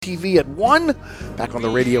TV at 1, back on the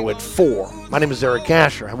radio at 4. My name is Eric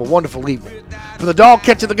Asher. Have a wonderful evening. From the dog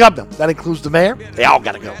catch to the governor, that includes the mayor, they all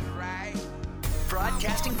got to go.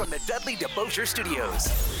 Broadcasting from the Dudley DeBosier Studios.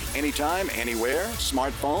 Anytime, anywhere,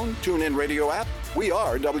 smartphone, TuneIn radio app, we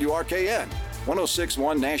are WRKN.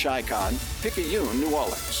 1061 Nash Icon, Picayune, New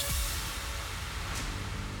Orleans.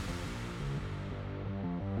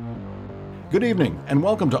 Good evening, and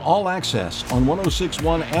welcome to All Access on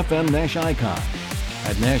 1061 FM Nash Icon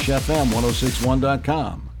at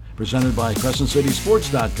NashFM1061.com. Presented by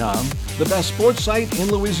CrescentCitySports.com, the best sports site in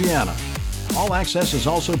Louisiana. All Access is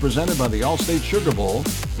also presented by the Allstate Sugar Bowl,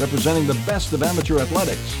 representing the best of amateur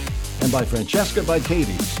athletics, and by Francesca by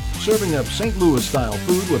Katie's, serving up St. Louis-style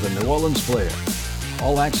food with a New Orleans flair.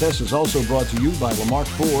 All Access is also brought to you by Lamarck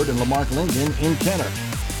Ford and Lamarck Lincoln in Kenner,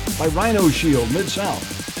 by Rhino Shield Mid-South,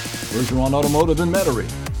 Bergeron Automotive in Metairie,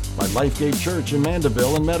 by Lifegate Church in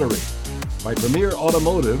Mandeville and Metairie, by Premier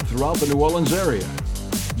Automotive throughout the New Orleans area,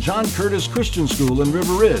 John Curtis Christian School in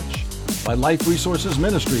River Ridge, by Life Resources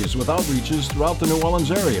Ministries with outreaches throughout the New Orleans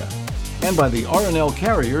area, and by the R&L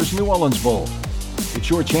Carriers New Orleans Bowl. It's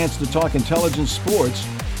your chance to talk intelligent sports,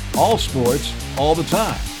 all the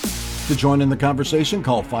time. To join in the conversation,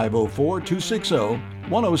 call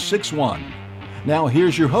 504-260-1061. Now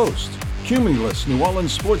here's your host, Cumulus New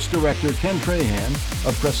Orleans Sports Director Ken Trahan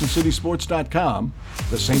of CrescentCitySports.com,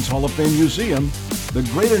 the Saints Hall of Fame Museum, the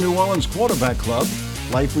Greater New Orleans Quarterback Club,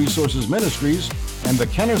 Life Resources Ministries, and the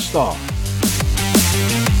Kenner Star.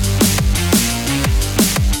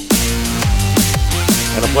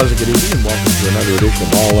 And a pleasant good evening, and welcome to another edition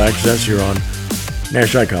of All Access here on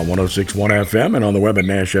Nash Icon 1061 FM and on the web at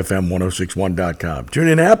NashFM1061.com.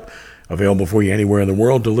 TuneIn app, available for you anywhere in the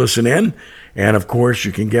world to listen in. And, of course,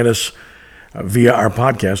 you can get us via our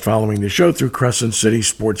podcast following the show through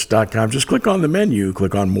CrescentCitySports.com. Just click on the menu,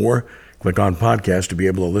 click on More, click on Podcast to be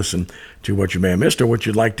able to listen to what you may have missed or what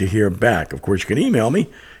you'd like to hear back. Of course, you can email me.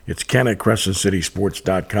 It's Ken at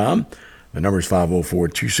CrescentCitySports.com. The number is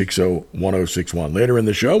 504-260-1061. Later in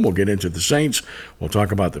the show, we'll get into the Saints. We'll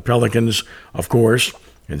talk about the Pelicans, of course,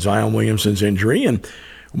 and Zion Williamson's injury. And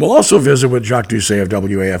we'll also visit with Jacques Doucet of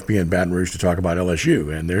WAFB in Baton Rouge to talk about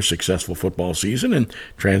LSU and their successful football season and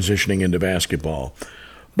transitioning into basketball.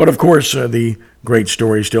 But, of course, the great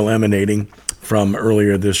story still emanating from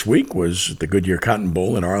earlier this week was the Goodyear Cotton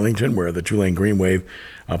Bowl in Arlington, where the Tulane Green Wave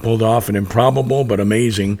pulled off an improbable but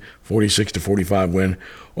amazing 46-45 win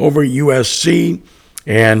over USC.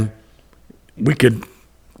 And we could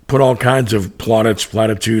put all kinds of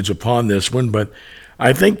platitudes upon this one, but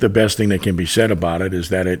I think the best thing that can be said about it is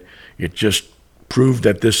that it just proved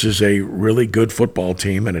that this is a really good football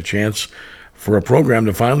team and a chance for a program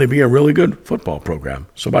to finally be a really good football program.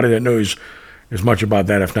 Somebody that knows as much about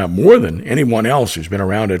that, if not more than anyone else who's been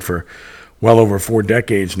around it for well over 4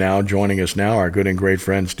 decades now. Joining us now, our good and great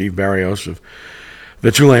friend Steve Barrios of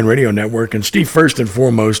the Tulane Radio Network. And Steve, first and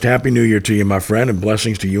foremost, Happy New Year to you, my friend, and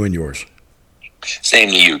blessings to you and yours. Same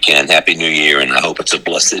to you, Ken. Happy New Year, and I hope it's a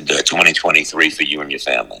blessed 2023 for you and your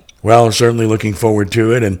family. Well, certainly looking forward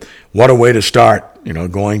to it, and what a way to start,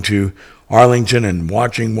 going to Arlington and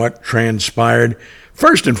watching what transpired.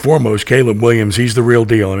 First and foremost, Caleb Williams, he's the real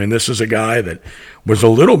deal. I mean, this is a guy that was a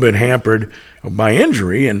little bit hampered by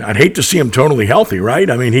injury, and I'd hate to see him totally healthy, right?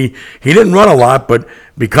 I mean, he didn't run a lot, but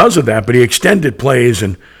because of that, but he extended plays,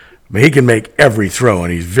 and he can make every throw,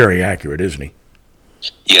 and he's very accurate, isn't he?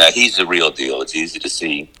 Yeah, he's the real deal. It's easy to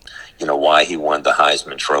see, why he won the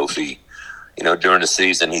Heisman Trophy. During the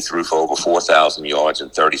season, he threw for over 4,000 yards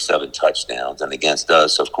and 37 touchdowns. And against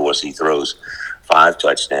us, of course, he throws 5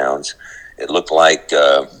 touchdowns. It looked like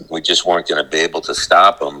we just weren't going to be able to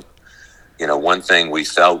stop him. One thing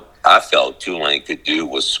I felt Tulane could do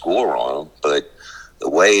was score on him. But the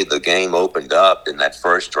way the game opened up in that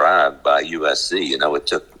first drive by USC, it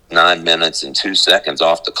took 9 minutes and 2 seconds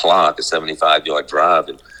off the clock, a 75-yard drive,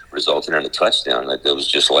 and resulted in a touchdown. It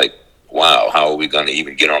was just like, wow, how are we going to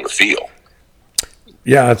even get on the field?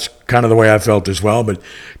 Yeah, that's kind of the way I felt as well. But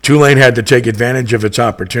Tulane had to take advantage of its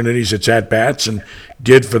opportunities, its at-bats, and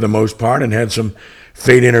did for the most part, and had some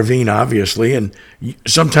fate intervene, obviously. And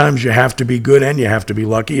sometimes you have to be good and you have to be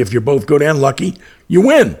lucky. If you're both good and lucky, you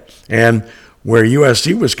win. And where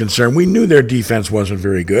USC was concerned, we knew their defense wasn't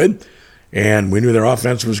very good, and we knew their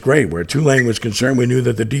offense was great. Where Tulane was concerned, we knew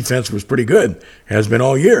that the defense was pretty good, has been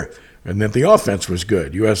all year, and that the offense was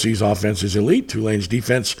good. USC's offense is elite. Tulane's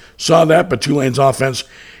defense saw that, but Tulane's offense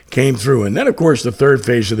came through. And then, of course, the third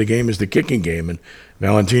phase of the game is the kicking game, and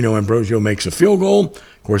Valentino Ambrosio makes a field goal.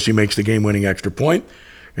 Of course, he makes the game-winning extra point.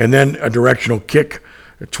 And then a directional kick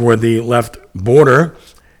toward the left border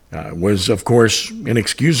was, of course,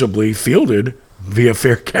 inexcusably fielded via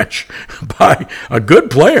fair catch by a good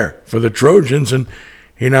player for the Trojans, and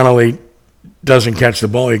he not only doesn't catch the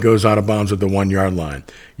ball, he goes out of bounds at the 1 yard line.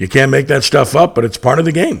 You can't make that stuff up, but it's part of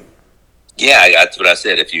the game. Yeah, that's what I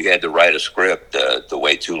said. If you had to write a script, the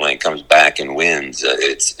way Tulane comes back and wins,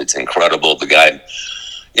 it's incredible. The guy,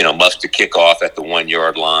 muffs the kickoff at the 1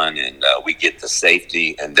 yard line, and we get the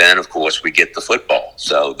safety, and then, of course, we get the football.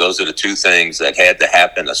 So those are the two things that had to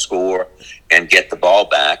happen: a score and get the ball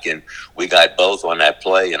back, and we got both on that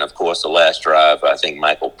play. And, of course, the last drive, I think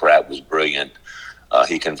Michael Pratt was brilliant.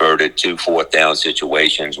 He converted 2 fourth down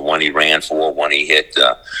situations. One he ran for, one he hit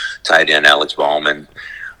tight end Alex Ballman.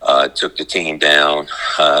 Took the team down.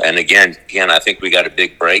 And again, I think we got a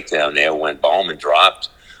big breakdown there when Ballman dropped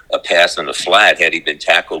a pass in the flat. Had he been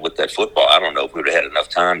tackled with that football, I don't know if we would have had enough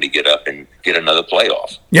time to get up and get another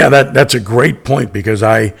playoff. Yeah, that's a great point, because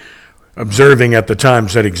I, observing at the time,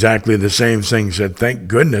 said exactly the same thing. Said, thank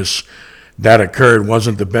goodness that occurred.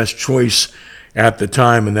 Wasn't the best choice at the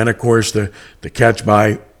time. And then, of course, the catch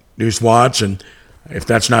by Deuce Watts, and if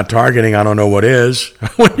that's not targeting, I don't know what is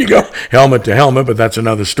when you go helmet to helmet, but that's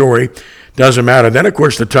another story. Doesn't matter. Then, of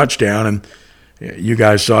course, the touchdown, and you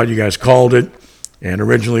guys saw it. You guys called it and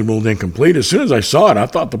originally ruled incomplete. As soon as I saw it, I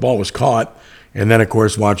thought the ball was caught. And then, of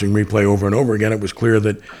course, watching replay over and over again, it was clear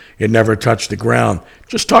that it never touched the ground.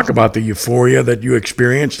 Just talk about the euphoria that you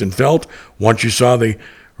experienced and felt once you saw the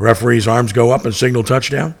referee's arms go up and signal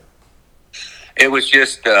touchdown. It was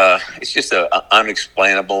just it's just an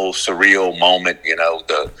unexplainable, surreal moment.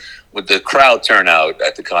 The crowd turnout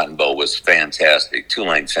at the Cotton Bowl was fantastic.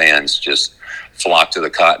 Tulane fans just flocked to the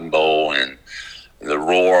Cotton Bowl, and the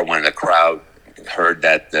roar when the crowd heard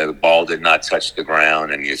that the ball did not touch the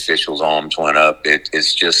ground and the officials' arms went up.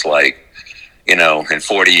 It's just like, in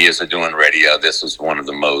 40 years of doing radio, this was one of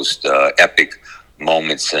the most epic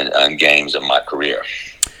moments in games of my career.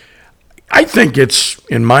 I think it's,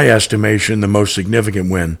 in my estimation, the most significant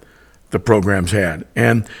win the program's had.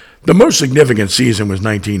 And the most significant season was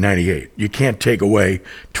 1998. You can't take away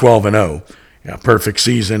 12-0, a perfect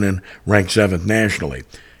season and ranked 7th nationally.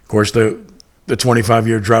 Of course, the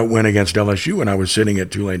 25-year drought win against LSU when I was sitting at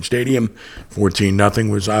Tulane Stadium, 14-0,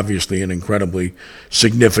 was obviously an incredibly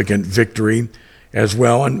significant victory as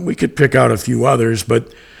well. And we could pick out a few others,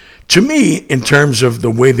 but to me, in terms of the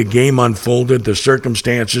way the game unfolded, the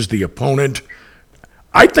circumstances, the opponent,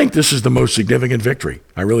 I think this is the most significant victory.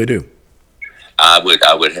 I really do. I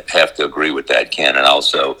would have to agree with that, Ken. And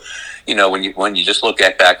also, when you just look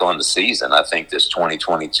back on the season, I think this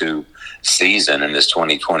 2022 season and this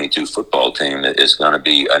 2022 football team is going to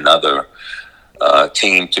be another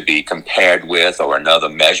team to be compared with, or another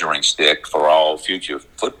measuring stick for all future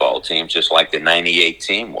football teams, just like the 98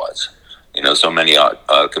 team was. So many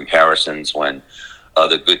comparisons when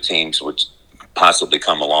other good teams would possibly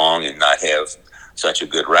come along and not have such a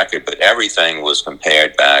good record. But everything was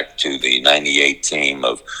compared back to the 98 team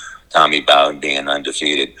of Tommy Bowden being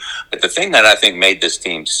undefeated. But the thing that I think made this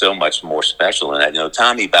team so much more special, and that,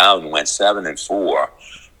 Tommy Bowden went 7-4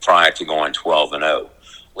 prior to going 12-0.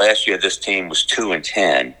 Last year, this team was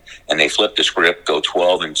 2-10, and they flipped the script, go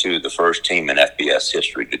 12-2, the first team in FBS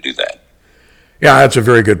history to do that. Yeah, that's a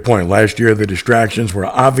very good point. Last year, the distractions were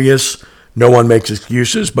obvious. No one makes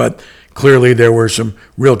excuses, but clearly there were some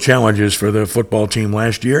real challenges for the football team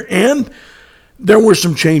last year, and there were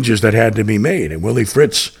some changes that had to be made. And Willie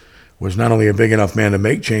Fritz was not only a big enough man to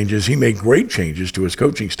make changes, he made great changes to his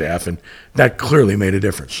coaching staff, and that clearly made a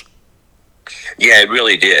difference. Yeah, it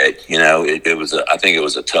really did. I think it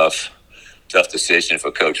was a tough decision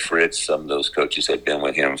for Coach Fritz. Some of those coaches had been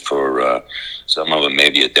with him for some of them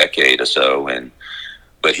maybe a decade or so,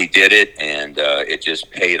 but he did it, and it just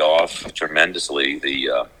paid off tremendously.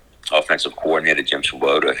 The offensive coordinator, Jim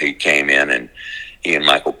Swoboda, he came in, and he and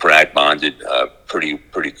Michael Pratt bonded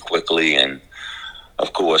pretty quickly, and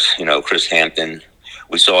of course, Chris Hampton.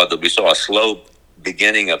 We saw a slow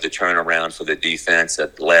beginning of the turnaround for the defense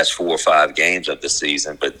at the last 4 or 5 games of the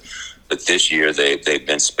season, but this year they've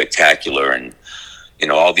been spectacular, and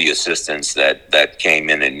all the assistants that came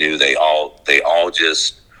in and knew, they all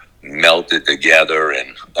just melted together,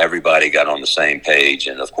 and everybody got on the same page.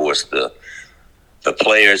 And of course the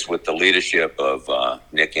players with the leadership of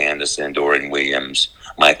Nick Anderson, Dorian Williams,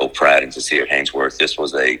 Michael Pratt, and Tasir Hainsworth, this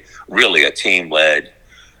was really a team-led,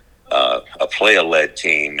 a player-led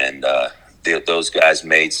team, and those guys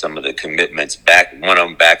made some of the commitments back. One of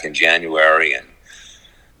them back in January, and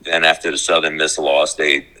then after the Southern Miss loss,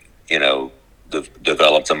 they,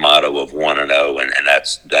 developed a motto of 1-0, and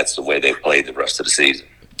that's the way they played the rest of the season.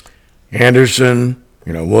 Anderson,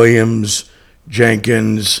 Williams,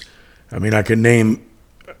 Jenkins. I mean, I can name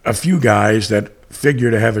a few guys that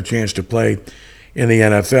figure to have a chance to play in the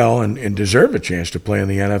NFL and deserve a chance to play in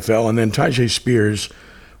the NFL. And then Tyjae Spears,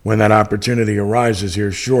 when that opportunity arises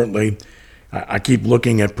here shortly, I keep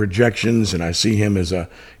looking at projections, and I see him as a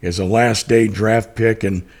last day draft pick.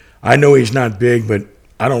 And I know he's not big, but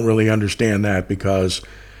I don't really understand that because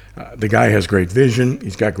the guy has great vision.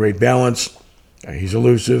 He's got great balance. He's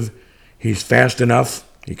elusive. He's fast enough.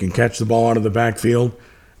 He can catch the ball out of the backfield.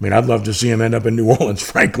 I mean, I'd love to see him end up in New Orleans,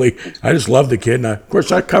 frankly. I just love the kid. And of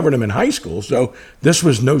course, I covered him in high school, so this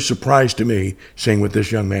was no surprise to me seeing what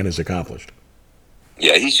this young man has accomplished.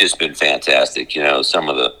 Yeah, he's just been fantastic. You know, some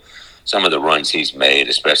of the runs he's made,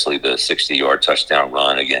 especially the 60-yard touchdown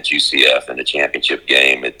run against UCF in the championship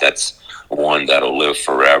game, that's one that'll live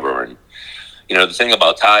forever. And, you know, the thing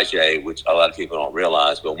about Tyjae, which a lot of people don't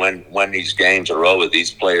realize, but when these games are over, these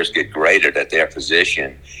players get graded at their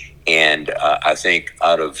position. And I think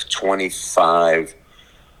out of 25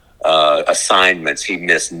 assignments, he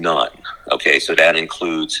missed none. Okay, so that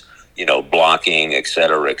includes, you know, blocking, et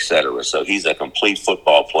cetera, et cetera. So he's a complete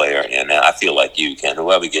football player, and I feel like you can.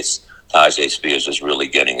 Whoever gets Tyjae Spears is really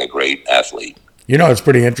getting a great athlete. You know, it's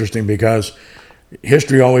pretty interesting because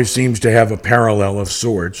history always seems to have a parallel of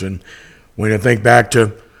sorts. And when you think back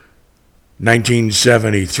to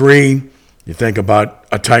 1973, you think about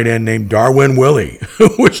a tight end named Darwin Willie, who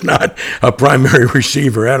was not a primary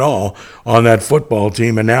receiver at all on that football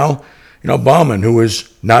team. And now, you know, Bauman, who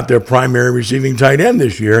is not their primary receiving tight end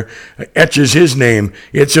this year, etches his name.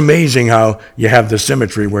 It's amazing how you have the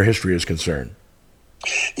symmetry where history is concerned.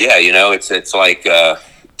 Yeah, you know, it's like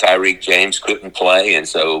Tyreek James couldn't play, and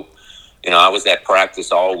so, you know, I was at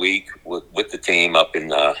practice all week with the team up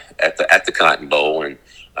in at the Cotton Bowl, and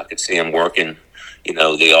I could see him working, you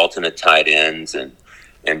know, the alternate tight ends,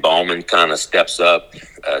 and Bauman kind of steps up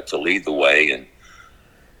to lead the way, and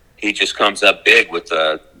he just comes up big with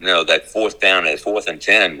you know, that fourth down at 4th and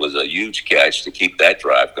 10 was a huge catch to keep that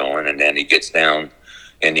drive going, and then he gets down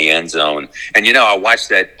in the end zone. And, you know, I watched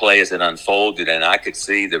that play as it unfolded, and I could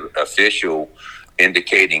see the official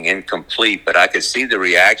indicating incomplete, but I could see the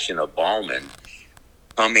reaction of Bauman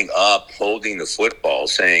coming up, holding the football,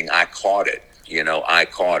 saying, I caught it. You know, I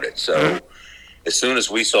caught it. So as soon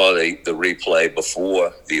as we saw the replay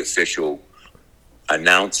before the official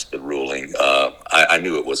announced the ruling, I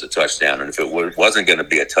knew it was a touchdown. And if it wasn't going to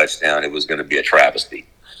be a touchdown, it was going to be a travesty.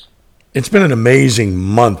 It's been an amazing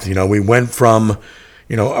month. You know, we went from,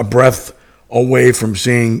 you know, a breath away from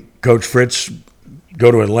seeing Coach Fritz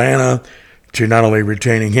go to Atlanta to not only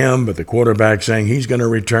retaining him, but the quarterback saying he's going to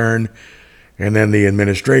return, and then the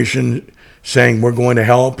administration saying we're going to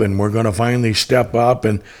help and we're going to finally step up.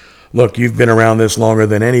 And look, you've been around this longer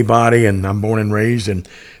than anybody, and I'm born and raised and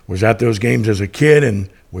was at those games as a kid and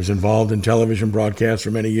was involved in television broadcasts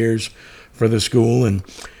for many years for the school. And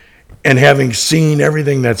having seen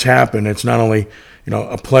everything that's happened, it's not only, you know,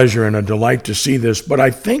 a pleasure and a delight to see this, but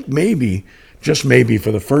I think maybe, just maybe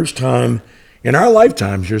for the first time in our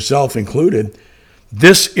lifetimes, yourself included,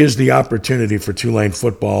 this is the opportunity for Tulane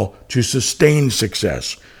football to sustain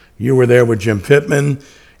success. You were there with Jim Pittman,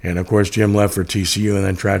 and of course Jim left for TCU and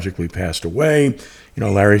then tragically passed away. You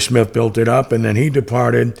know, Larry Smith built it up and then he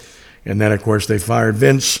departed. And then, of course, they fired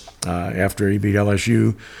Vince after he beat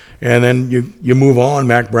LSU. And then you move on.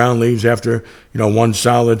 Mac Brown leaves after, you know, one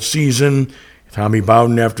solid season. Tommy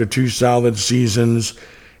Bowden after 2 solid seasons.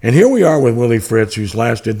 And here we are with Willie Fritz, who's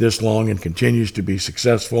lasted this long and continues to be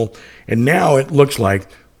successful. And now it looks like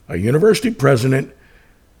a university president,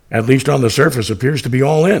 at least on the surface, appears to be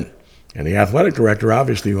all in. And the athletic director,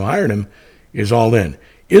 obviously, who hired him, is all in.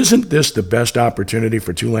 Isn't this the best opportunity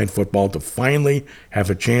for Tulane football to finally have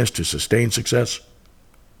a chance to sustain success?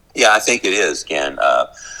 Yeah, I think it is, Ken.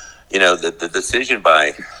 You know, the decision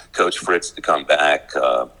by Coach Fritz to come back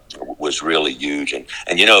was really huge.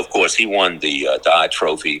 And you know, of course, he won the Dye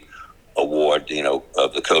Trophy Award, you know,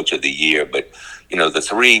 of the Coach of the Year. But, you know, the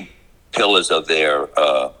 3 pillars of their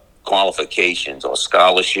qualifications are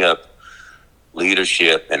scholarship,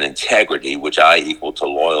 leadership, and integrity, which I equal to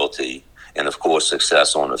loyalty, and, of course,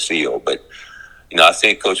 success on the field. But, you know, I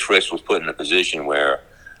think Coach Fritz was put in a position where,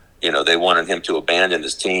 you know, they wanted him to abandon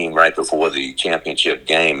his team right before the championship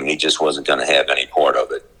game, and he just wasn't going to have any part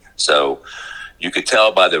of it. So you could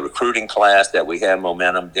tell by the recruiting class that we had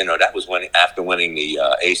momentum. You know, that was after winning the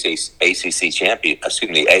AAC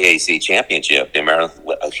championship, the American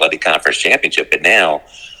Athletic Conference championship, and now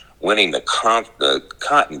winning the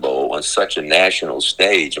Cotton Bowl on such a national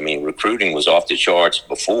stage. I mean, recruiting was off the charts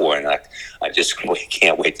before, and I just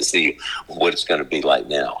can't wait to see what it's going to be like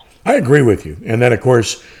now. I agree with you. And then, of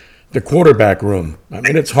course, the quarterback room. I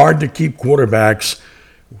mean, it's hard to keep quarterbacks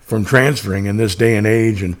from transferring in this day and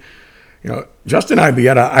age. And, Justin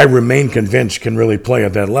Ibieta, I remain convinced, can really play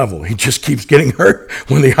at that level. He just keeps getting hurt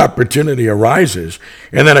when the opportunity arises.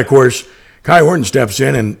 And then, of course, Kai Horton steps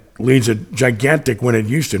in and leads a gigantic win at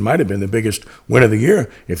Houston. Might have been the biggest win of the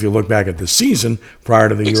year if you look back at the season prior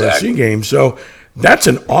to the USC game. So that's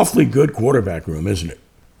an awfully good quarterback room, isn't it?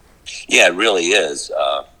 Yeah, it really is.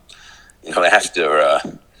 After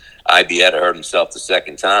Ibieta hurt himself the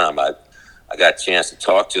second time, I got a chance to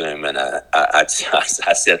talk to him, and I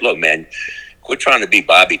said, "Look, man, quit trying to be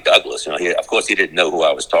Bobby Douglas." Of course, he didn't know who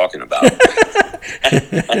I was talking about.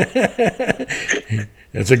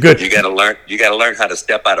 It's a good. You got to learn. You got to learn how to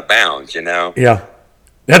step out of bounds. Yeah,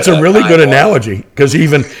 that's a really good analogy because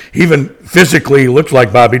even physically looks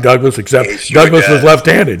like Bobby Douglas, except Douglas was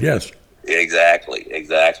left-handed. Yes.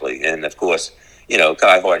 Exactly, and of course,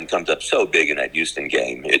 Kai Horton comes up so big in that Houston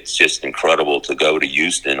game. It's just incredible to go to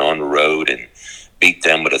Houston on the road and beat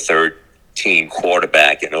them with a third-team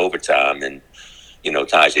quarterback in overtime. And,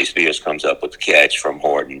 Tyjae Spears comes up with the catch from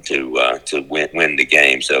Horton to win the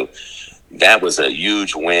game. So that was a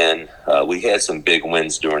huge win. We had some big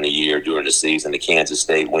wins during the season. The Kansas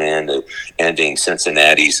State win, the ending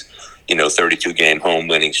Cincinnati's, 32-game home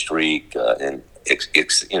winning streak, and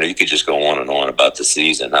you could just go on and on about the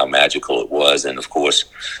season, how magical it was. And, of course,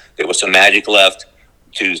 there was some magic left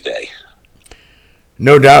Tuesday.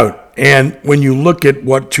 No doubt. And when you look at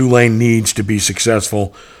what Tulane needs to be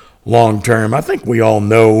successful long term, I think we all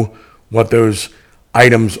know what those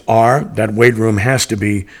items are. That weight room has to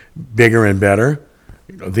be bigger and better.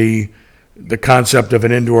 The concept of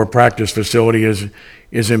an indoor practice facility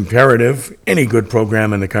is imperative. Any good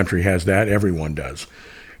program in the country has that. Everyone does.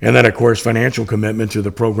 And then, of course, financial commitment to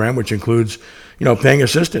the program, which includes, paying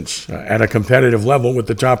assistants at a competitive level with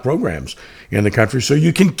the top programs in the country so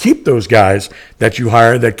you can keep those guys that you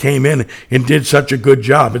hired that came in and did such a good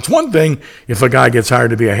job. It's one thing if a guy gets hired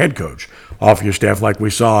to be a head coach off your staff like we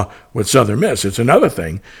saw with Southern Miss. It's another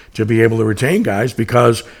thing to be able to retain guys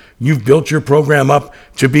because you've built your program up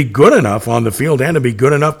to be good enough on the field and to be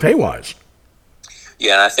good enough pay-wise.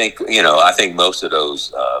 Yeah, and I think most of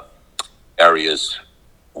those areas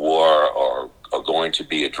are going to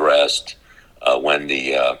be addressed when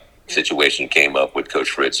the situation came up with Coach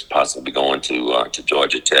Fritz possibly going to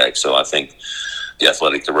Georgia Tech. So I think the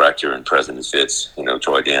athletic director and President Fitz,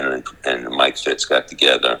 Troy Dannon and Mike Fitz got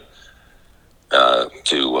together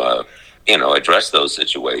to address those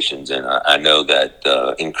situations. And I know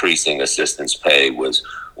that increasing assistants pay was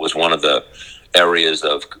one of the areas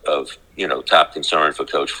of top concern for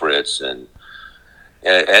Coach Fritz. And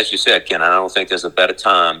as you said, Ken, I don't think there's a better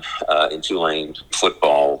time in Tulane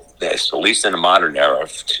football, at least in the modern era,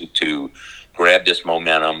 to grab this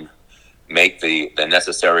momentum, make the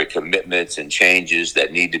necessary commitments and changes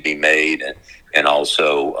that need to be made, and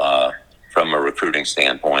also from a recruiting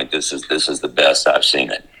standpoint, this is the best I've seen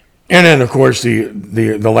it. And then, of course,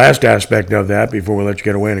 the last aspect of that, before we let you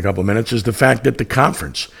get away in a couple of minutes, is the fact that the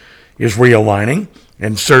conference is realigning,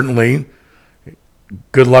 and certainly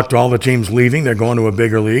good luck to all the teams leaving. They're going to a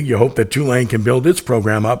bigger league. You hope that Tulane can build its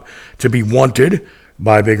program up to be wanted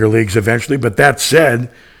by bigger leagues eventually. But that said,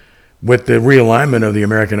 with the realignment of the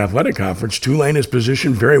American Athletic Conference, Tulane is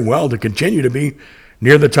positioned very well to continue to be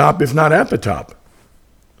near the top, if not at the top.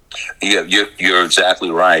 Yeah, you're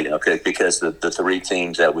exactly right. Okay, because the three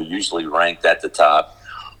teams that were usually ranked at the top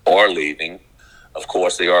are leaving. Of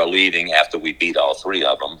course, they are leaving after we beat all three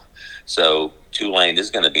of them. So Tulane is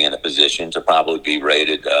going to be in a position to probably be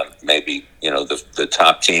rated maybe, the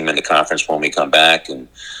top team in the conference when we come back. And,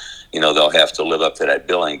 they'll have to live up to that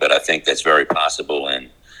billing. But I think that's very possible. And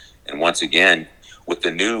once again, with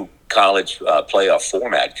the new college playoff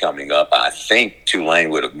format coming up, I think Tulane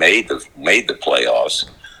would have made the playoffs,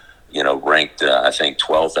 ranked, I think,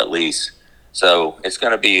 12th at least. So it's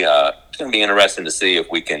going to be interesting to see if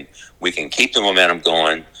we can keep the momentum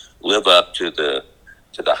going, live up to the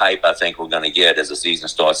hype I think we're going to get as the season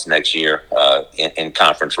starts next year in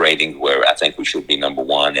conference rating, where I think we should be number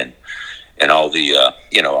one, and all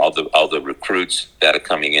the recruits that are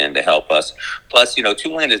coming in to help us. Plus,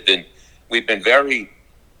 Tulane we've been very,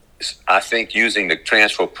 I think, using the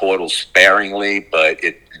transfer portal sparingly, but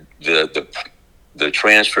the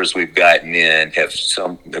transfers we've gotten in have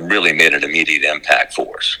really made an immediate impact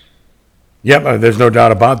for us. Yep, there's no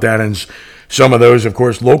doubt about that, and some of those, of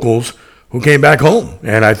course, locals who came back home.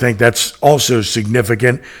 And I think that's also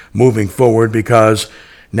significant moving forward because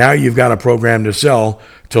now you've got a program to sell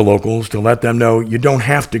to locals to let them know you don't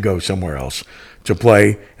have to go somewhere else to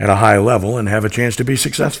play at a high level and have a chance to be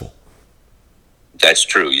successful. That's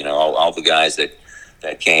true. All the guys that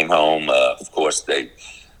came home, of course, they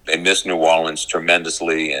they missed New Orleans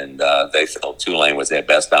tremendously, and they felt Tulane was their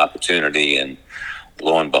best opportunity. And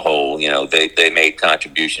lo and behold, they made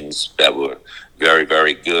contributions that were very,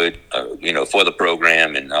 very good, for the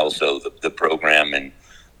program, and also the program and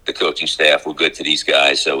the coaching staff were good to these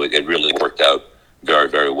guys. So it really worked out very,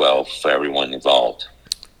 very well for everyone involved.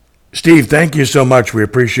 Steve, thank you so much. We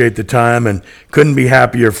appreciate the time and couldn't be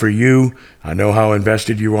happier for you. I know how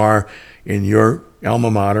invested you are in your alma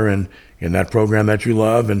mater and in that program that you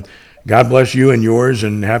love. And God bless you and yours,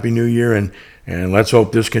 and Happy New Year. And let's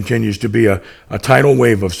hope this continues to be a tidal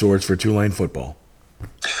wave of sorts for Tulane football.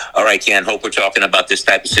 All right, Ken. Hope we're talking about this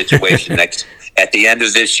type of situation at the end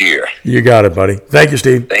of this year. You got it, buddy. Thank you,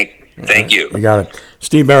 Steve. Thank you. You got it.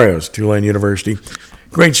 Steve Barrios, Tulane University.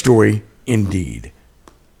 Great story indeed.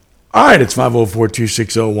 All right, it's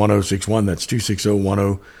 504-260-1061. That's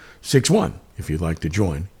 260-1061 if you'd like to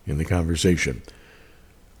join in the conversation,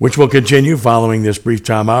 which will continue following this brief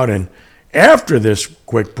timeout. And after this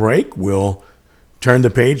quick break, we'll turn the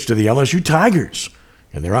page to the LSU Tigers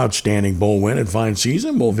and their outstanding bowl win and fine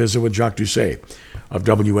season. We'll visit with Jacques Doucet of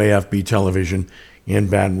WAFB Television in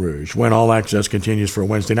Baton Rouge, when All Access continues for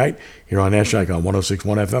Wednesday night here on Nash Icon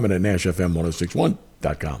 106.1 FM and at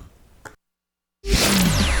NashFM1061.com.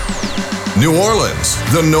 New Orleans,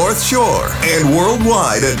 the North Shore, and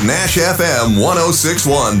worldwide at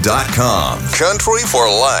NashFM1061.com. Country for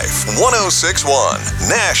Life 1061,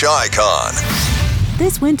 Nash Icon.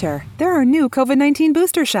 This winter, there are new COVID-19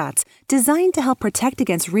 booster shots designed to help protect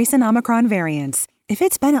against recent Omicron variants. If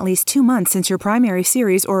it's been at least 2 months since your primary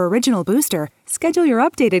series or original booster, schedule your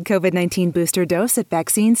updated COVID-19 booster dose at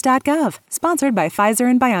vaccines.gov. Sponsored by Pfizer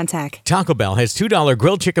and BioNTech. Taco Bell has $2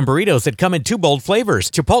 grilled chicken burritos that come in 2 bold flavors,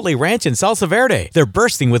 Chipotle Ranch and Salsa Verde. They're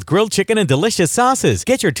bursting with grilled chicken and delicious sauces.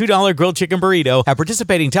 Get your $2 grilled chicken burrito at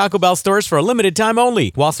participating Taco Bell stores for a limited time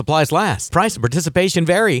only, while supplies last. Price and participation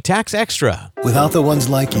vary. Tax extra. Without the ones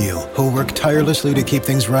like you, who work tirelessly to keep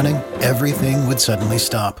things running, everything would suddenly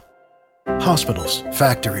stop. Hospitals,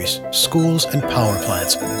 factories, schools, and power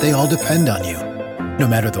plants, they all depend on you. No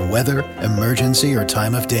matter the weather, emergency, or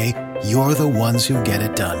time of day, you're the ones who get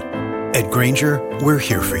it done. At Grainger, we're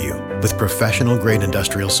here for you with professional-grade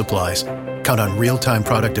industrial supplies. Count on real-time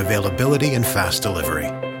product availability and fast delivery.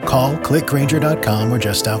 Call, click Grainger.com, or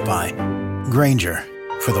just stop by. Grainger,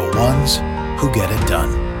 for the ones who get it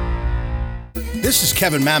done. This is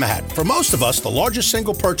Kevin Mamahat. For most of us, the largest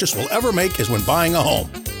single purchase we'll ever make is when buying a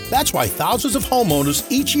home. That's why thousands of homeowners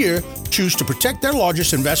each year choose to protect their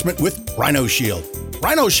largest investment with Rhino Shield.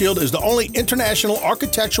 Rhino Shield is the only international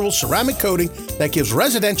architectural ceramic coating that gives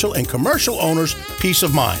residential and commercial owners peace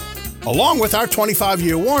of mind. Along with our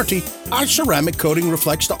 25-year warranty, our ceramic coating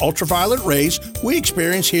reflects the ultraviolet rays we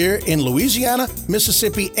experience here in Louisiana,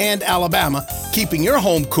 Mississippi, and Alabama, keeping your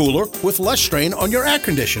home cooler with less strain on your air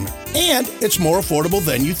conditioner. And it's more affordable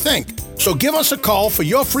than you think. So give us a call for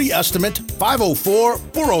your free estimate,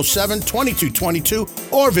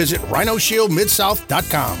 504-407-2222, or visit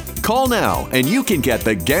RhinoShieldMidSouth.com. Call now and you can get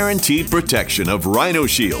the guaranteed protection of Rhino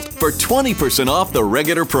Shield for 20% off the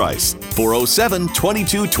regular price,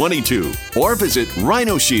 407-2222, or visit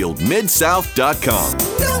RhinoShieldMidSouth.com.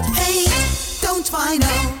 Don't paint, don't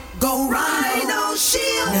vinyl, go Rhino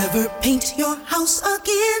Shield. Never paint your house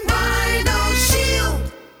again. Rhino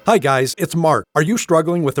Shield. Hi guys, it's Mark. Are you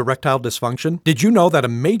struggling with erectile dysfunction? Did you know that a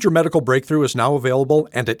major medical breakthrough is now available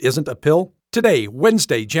and it isn't a pill? Today,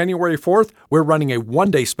 Wednesday, January 4th, we're running a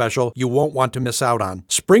one-day special you won't want to miss out on.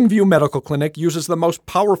 Springview Medical Clinic uses the most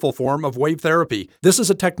powerful form of wave therapy. This is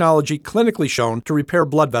a technology clinically shown to repair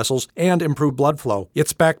blood vessels and improve blood flow.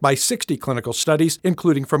 It's backed by 60 clinical studies,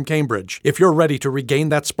 including from Cambridge. If you're ready to regain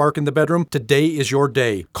that spark in the bedroom, today is your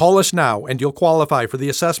day. Call us now and you'll qualify for the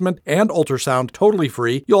assessment and ultrasound totally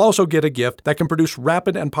free. You'll also get a gift that can produce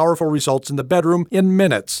rapid and powerful results in the bedroom in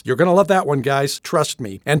minutes. You're going to love that one, guys. Trust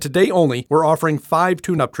me. And today only, we're offering 5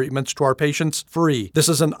 tune-up treatments to our patients free. This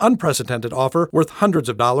is an unprecedented offer worth hundreds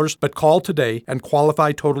of dollars, but call today and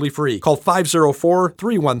qualify totally free. Call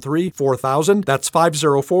 504-313-4000. That's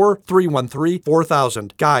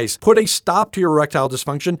 504-313-4000. Guys, put a stop to your erectile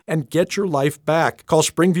dysfunction and get your life back. Call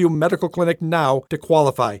Springview Medical Clinic now to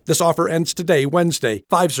qualify. This offer ends today, Wednesday,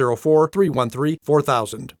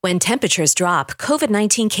 504-313-4000. When temperatures drop,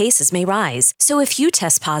 COVID-19 cases may rise. So if you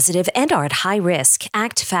test positive and are at high risk,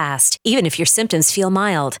 act fast. Even if if your symptoms feel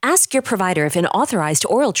mild. Ask your provider if an authorized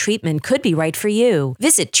oral treatment could be right for you.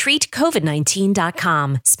 Visit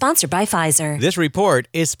treatcovid19.com. Sponsored by Pfizer. This report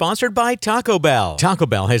is sponsored by Taco Bell. Taco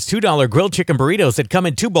Bell has $2 grilled chicken burritos that come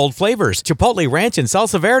in 2 bold flavors, Chipotle Ranch and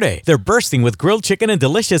Salsa Verde. They're bursting with grilled chicken and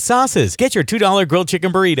delicious sauces. Get your $2 grilled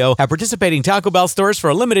chicken burrito at participating Taco Bell stores for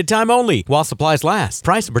a limited time only while supplies last.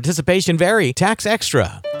 Price and participation vary. Tax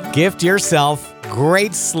extra. Gift yourself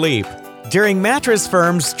great sleep during Mattress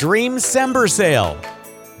Firm's Dream Sember sale.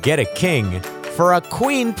 Get a king for a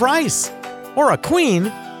queen price or a queen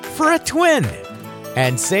for a twin.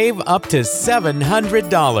 And save up to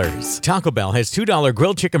 $700. Taco Bell has $2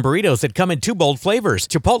 grilled chicken burritos that come in 2 bold flavors,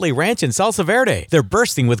 Chipotle Ranch and Salsa Verde. They're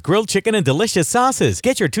bursting with grilled chicken and delicious sauces.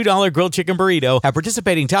 Get your $2 grilled chicken burrito at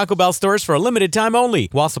participating Taco Bell stores for a limited time only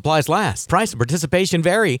while supplies last. Price and participation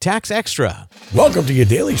vary. Tax extra. Welcome to your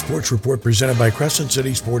daily sports report presented by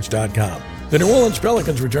CrescentCitySports.com. The New Orleans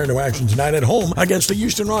Pelicans return to action tonight at home against the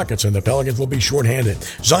Houston Rockets, and the Pelicans will be shorthanded.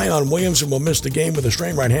 Zion Williamson will miss the game with a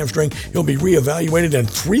strained right hamstring. He'll be reevaluated in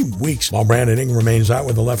 3 weeks, while Brandon Ingram remains out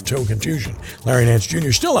with a left toe contusion. Larry Nance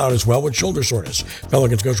Jr. still out as well with shoulder soreness.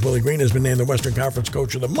 Pelicans coach Willie Green has been named the Western Conference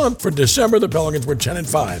Coach of the Month. For December, the Pelicans were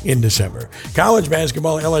 10-5 in December. College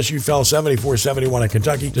basketball, LSU fell 74-71 at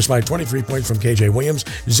Kentucky, despite 23 points from KJ Williams.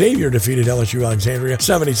 Xavier defeated LSU Alexandria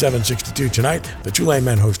 77-62 tonight. The Tulane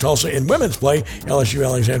men host Tulsa. In women's play, LSU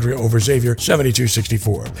Alexandria over Xavier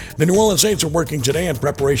 72-64. The New Orleans Saints are working today in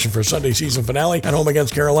preparation for Sunday season finale at home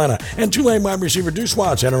against Carolina. And Tulane wide receiver Deuce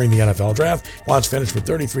Watts entering the NFL draft. Watts finished with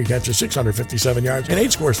 33 catches, 657 yards, and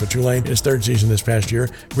 8 scores for Tulane in his 3rd season this past year.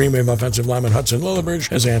 Green Wave offensive lineman Hudson Lillibridge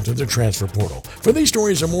has entered the transfer portal. For these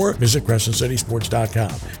stories and more, visit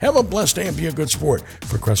CrescentCitySports.com. Have a blessed day and be a good sport.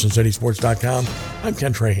 For CrescentCitySports.com, I'm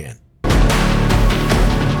Ken Trahan.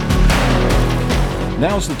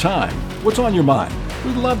 Now's the time. What's on your mind?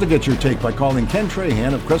 We'd love to get your take by calling Ken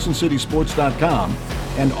Trahan of CrescentCitySports.com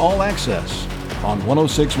and All Access on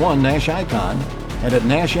 1061 Nash Icon and at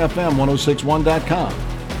NashFM1061.com.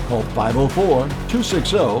 Call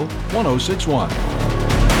 504-260-1061.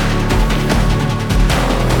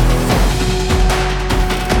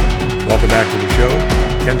 Welcome back to the show.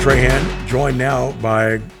 Ken Trahan, joined now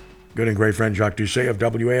by good and great friend Jacques Doucet of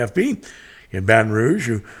WAFB in Baton Rouge,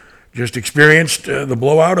 who just experienced the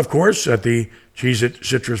blowout, of course, at the Cheez-It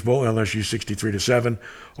Citrus Bowl, LSU 63-7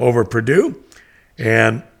 over Purdue.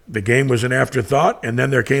 And the game was an afterthought, and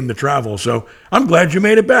then there came the travel. So I'm glad you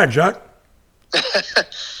made it back, Jacques.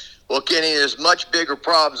 Well, Kenny, there's much bigger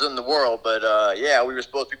problems in the world, but yeah, we were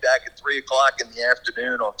supposed to be back at 3 o'clock in the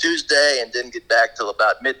afternoon on Tuesday and didn't get back till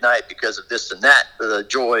about midnight because of this and that. The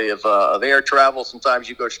joy of air travel. Sometimes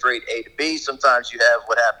you go straight A to B. Sometimes you have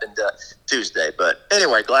what happened Tuesday. But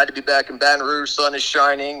anyway, glad to be back in Baton Rouge. Sun is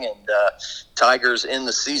shining, and Tigers in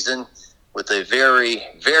the season with a very,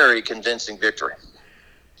 very convincing victory.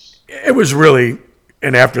 It was really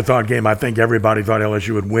an afterthought game. I think everybody thought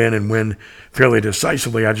LSU would win and win fairly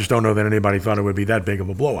decisively. I just don't know that anybody thought it would be that big of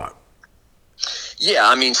a blowout. Yeah,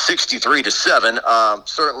 I mean, 63-7.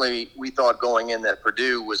 Certainly, we thought going in that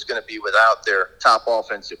Purdue was going to be without their top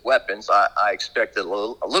offensive weapons. I expected a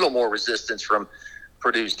little more resistance from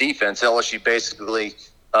Purdue's defense. LSU basically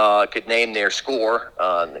could name their score.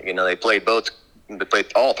 They played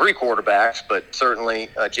all 3 quarterbacks, but certainly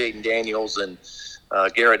Jaden Daniels and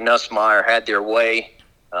Garrett Nussmeier had their way.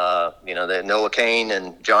 That Noah Cain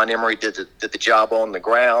and John Emery did the job on the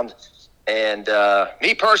ground. And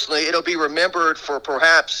me personally, it'll be remembered for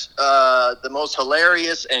perhaps the most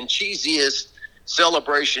hilarious and cheesiest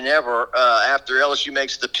celebration ever. After LSU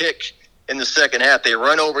makes the pick in the second half, they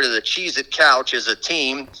run over to the Cheez-It couch as a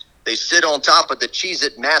team. They sit on top of the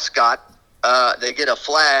Cheez-It mascot. They get a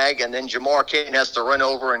flag, and then Jamar Cain has to run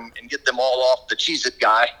over and get them all off the Cheez-It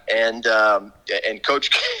guy. And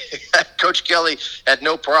Coach Kelly had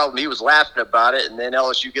no problem. He was laughing about it, and then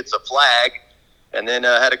LSU gets a flag, and then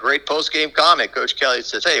had a great post-game comment. Coach Kelly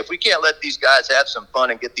says, "Hey, if we can't let these guys have some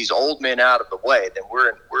fun and get these old men out of the way, then we're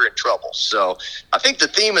in trouble." So I think the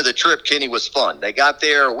theme of the trip, Kenny, was fun. They got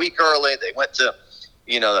there a week early. They went to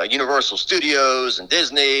Universal Studios and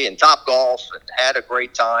Disney and Topgolf and had a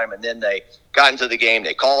great time. And then they got into the game.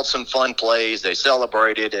 They called some fun plays. They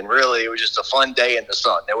celebrated. And really, it was just a fun day in the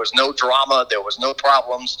sun. There was no drama. There was no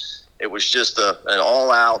problems. It was just an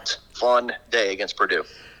all-out fun day against Purdue.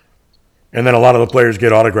 And then a lot of the players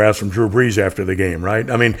get autographs from Drew Brees after the game, right?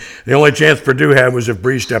 I mean, the only chance Purdue had was if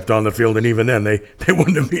Brees stepped on the field, and even then, they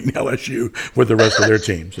wouldn't have beaten LSU with the rest of their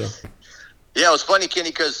team. So. Yeah, it was funny, Kenny,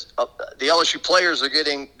 because the LSU players are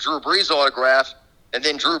getting Drew Brees autograph, and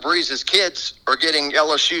then Drew Brees' kids are getting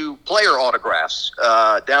LSU player autographs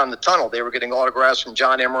down the tunnel. They were getting autographs from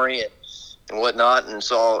John Emery and whatnot, and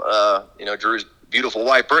saw Drew's beautiful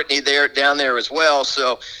wife Brittany down there as well.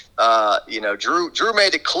 So Drew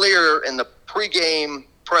made it clear in the pregame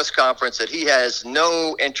press conference that he has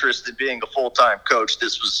no interest in being a full-time coach.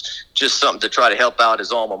 This was just something to try to help out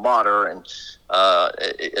his alma mater. And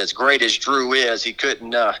as great as Drew is, he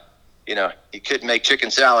couldn't make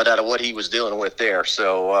chicken salad out of what he was dealing with there.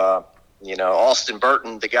 So Austin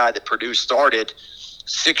Burton, the guy that Purdue started,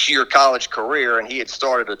 6-year college career, and he had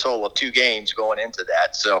started a total of 2 games going into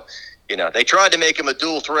that. So they tried to make him a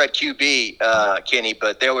dual-threat QB, Kenny,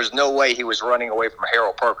 but there was no way he was running away from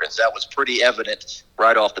Harold Perkins. That was pretty evident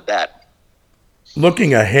right off the bat.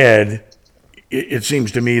 Looking ahead, it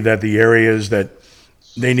seems to me that the areas that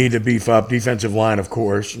they need to beef up, defensive line, of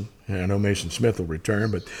course. I know Mason Smith will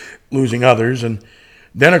return, but losing others. And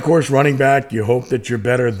then, of course, running back, you hope that you're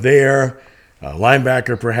better there.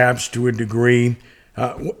 Linebacker, perhaps, to a degree.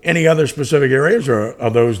 Any other specific areas, or are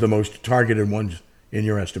those the most targeted ones in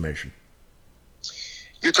your estimation?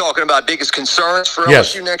 You're talking about biggest concerns for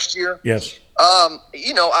Yes. LSU next year? Yes.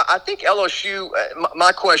 I think LSU,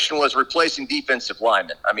 my question was replacing defensive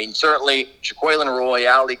linemen. I mean, certainly Jaquelin Roy,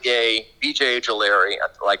 Ali Gay, BJ Ojulari,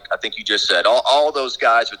 like I think you just said, all those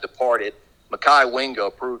guys have departed. Mekhi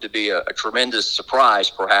Wingo proved to be a tremendous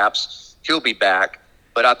surprise, perhaps. He'll be back.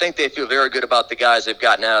 But I think they feel very good about the guys they've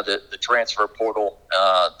gotten out of the transfer portal,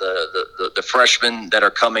 the freshmen that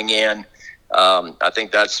are coming in. I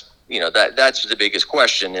think that's the biggest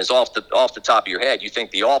question is off the top of your head. You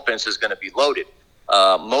think the offense is going to be loaded.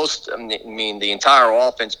 The entire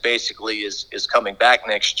offense basically is coming back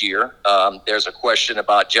next year. There's a question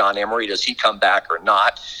about John Emery. Does he come back or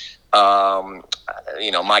not?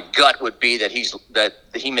 My gut would be that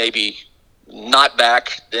he may be not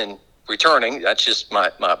back, then returning. That's just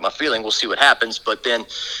my feeling. We'll see what happens. But then,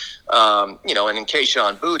 and in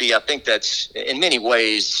Kayshon Boutte, I think that's in many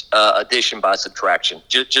ways addition by subtraction.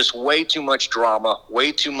 Just way too much drama,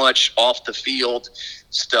 way too much off the field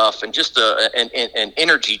stuff, and just an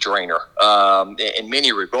energy drainer in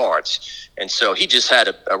many regards. And so he just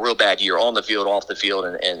had a real bad year on the field, off the field,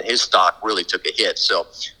 and his stock really took a hit. So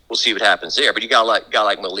we'll see what happens there. But you got a guy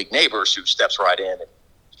like Malik Neighbors who steps right in and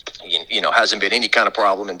hasn't been any kind of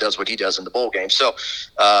problem and does what he does in the bowl game. So,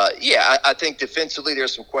 I think defensively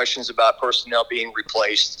there's some questions about personnel being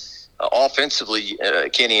replaced. Offensively,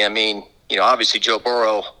 Kenny, obviously Joe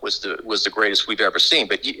Burrow was the greatest we've ever seen.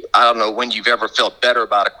 But I don't know when you've ever felt better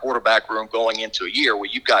about a quarterback room going into a year where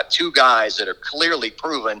you've got 2 guys that are clearly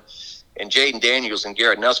proven in Jaden Daniels and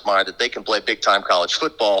Garrett Nussmeier that they can play big-time college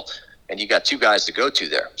football. And you got 2 guys to go to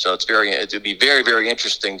there. So it would be very, very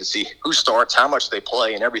interesting to see who starts, how much they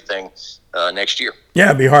play, and everything next year. Yeah,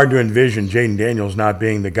 it'd be hard to envision Jaden Daniels not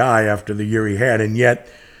being the guy after the year he had, and yet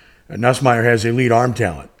Nussmeier has elite arm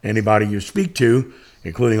talent. Anybody you speak to,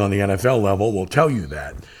 including on the NFL level, will tell you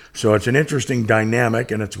that. So it's an interesting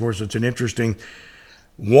dynamic, and of course it's an interesting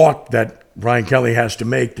walk that Brian Kelly has to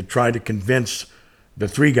make to try to convince the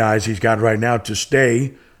 3 guys he's got right now to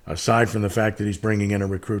stay, aside from the fact that he's bringing in a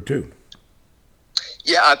recruit too.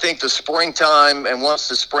 Yeah, I think the springtime, and once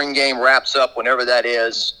the spring game wraps up, whenever that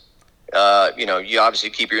is, you obviously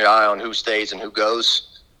keep your eye on who stays and who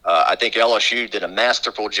goes. I think LSU did a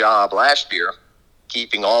masterful job last year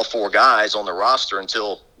keeping all 4 guys on the roster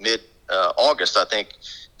until mid-August. I think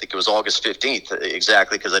it was August 15th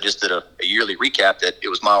exactly, because I just did a yearly recap that it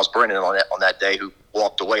was Miles Brennan on that day who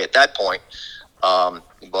walked away at that point.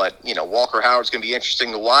 But Walker Howard's going to be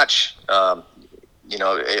interesting to watch.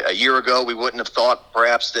 A year ago, we wouldn't have thought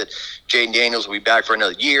perhaps that Jaden Daniels would be back for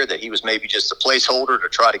another year, that he was maybe just a placeholder to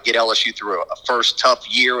try to get LSU through a first tough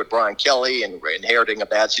year with Brian Kelly and inheriting a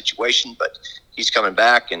bad situation. But he's coming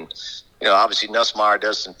back, and obviously Nussmeier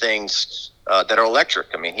does some things that are electric.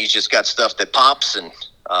 I mean, he's just got stuff that pops, and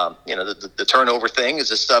the turnover thing is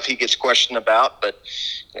the stuff he gets questioned about, but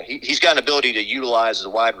he's got an ability to utilize the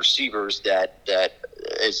wide receivers that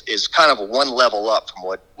is kind of one level up from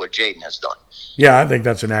what Jaden has done. Yeah, I think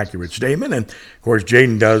that's an accurate statement. And, of course,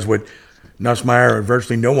 Jaden does what Nussmeier and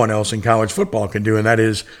virtually no one else in college football can do, and that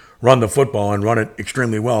is run the football and run it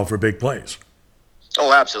extremely well for big plays.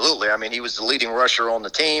 Oh, absolutely. I mean, he was the leading rusher on the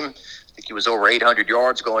team. I think he was over 800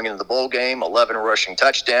 yards going into the bowl game, 11 rushing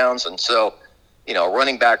touchdowns. And so,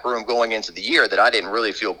 running back room going into the year that I didn't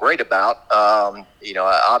really feel great about.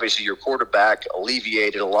 Obviously your quarterback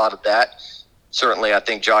alleviated a lot of that. Certainly, I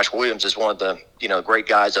think Josh Williams is one of the great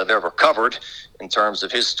guys I've ever covered in terms of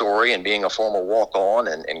his story and being a former walk-on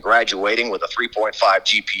and graduating with a 3.5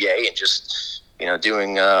 GPA and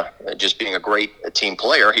just being a great team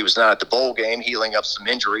player. He was not at the bowl game, healing up some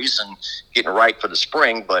injuries and getting right for the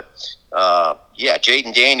spring. But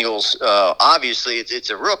Jaden Daniels, obviously it's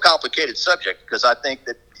a real complicated subject because I think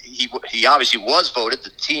that he obviously was voted the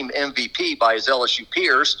team MVP by his LSU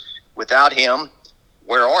peers. Without him,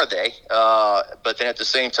 where are they? But then at the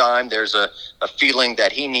same time, there's a feeling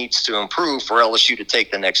that he needs to improve for LSU to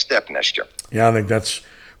take the next step next year. Yeah, I think that's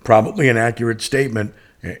probably an accurate statement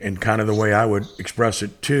and kind of the way I would express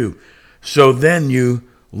it too. So then you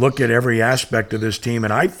look at every aspect of this team,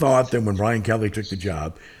 and I thought that when Brian Kelly took the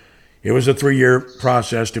job, it was a 3-year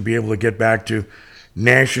process to be able to get back to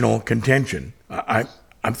national contention. I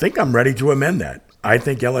think I'm ready to amend that. I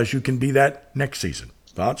think LSU can be that next season.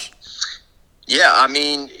 Thoughts? Yeah, I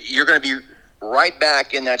mean, you're going to be right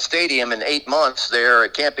back in that stadium in 8 months there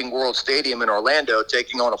at Camping World Stadium in Orlando,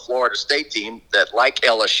 taking on a Florida State team that, like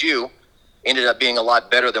LSU, ended up being a lot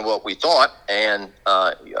better than what we thought. And,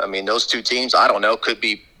 I mean, those two teams, I don't know, could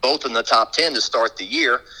be both in the top 10 to start the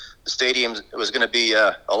year. The stadium was going to be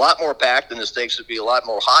a lot more packed, and the stakes would be a lot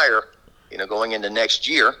more higher, going into next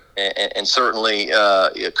year. And certainly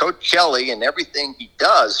Coach Kelly and everything he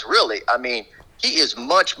does, really, I mean, he is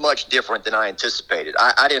much, much different than I anticipated.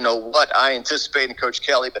 I didn't know what I anticipated in Coach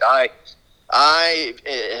Kelly, but I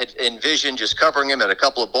had envisioned just covering him at a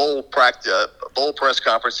couple of bowl press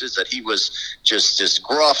conferences that he was just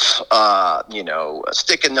gruff,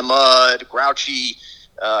 stick in the mud, grouchy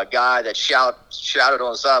guy that shouted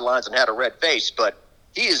on the sidelines and had a red face. But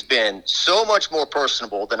he has been so much more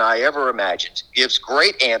personable than I ever imagined. Gives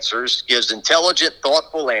great answers, gives intelligent,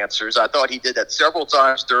 thoughtful answers. I thought he did that several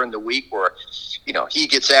times during the week where, he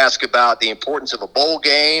gets asked about the importance of a bowl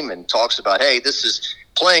game and talks about, hey, this is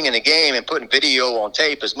playing in a game and putting video on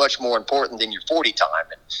tape is much more important than your 40 time.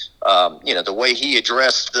 And, the way he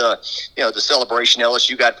addressed the celebration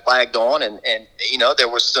LSU got flagged on and there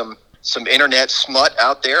was some internet smut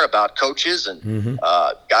out there about coaches and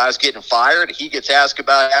guys getting fired. He gets asked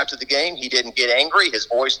about it after the game. He didn't get angry. His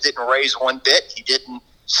voice didn't raise one bit. He didn't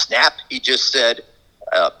snap. He just said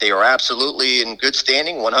they are absolutely in good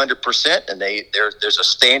standing, 100%, and there's a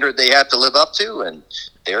standard they have to live up to, and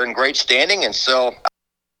they're in great standing. And so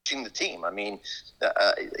the team, I mean,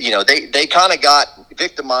 they kind of got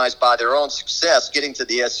victimized by their own success getting to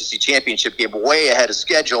the SEC championship game way ahead of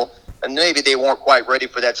schedule. And maybe they weren't quite ready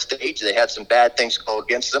for that stage. They had some bad things go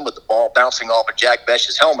against them with the ball bouncing off of Jack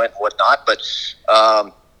Besh's helmet and whatnot. But,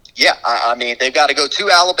 I mean, they've got to go to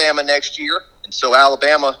Alabama next year. And so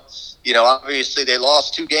Alabama, obviously they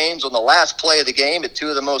lost 2 games on the last play of the game at 2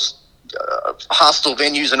 of the most hostile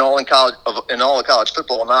venues in all of college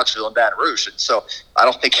football in Knoxville and Baton Rouge. And so I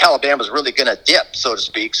don't think Alabama's really going to dip, so to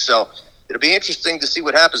speak. So it'll be interesting to see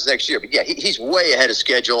what happens next year. But, yeah, he's way ahead of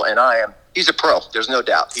schedule, and he's a pro. There's no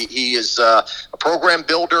doubt. He is a program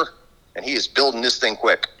builder, and he is building this thing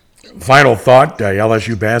quick. Final thought,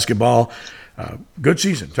 LSU basketball, good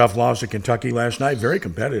season. Tough loss to Kentucky last night. Very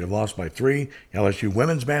competitive, lost by 3. LSU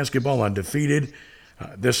women's basketball undefeated.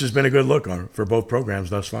 This has been a good look for both programs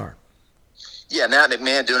thus far. Yeah, Matt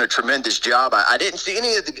McMahon doing a tremendous job. I didn't see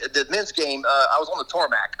any of the men's game. I was on the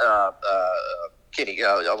tarmac. Kenny,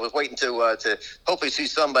 I was waiting to hopefully see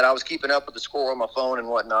some, but I was keeping up with the score on my phone and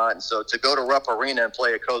whatnot. And so to go to Rupp Arena and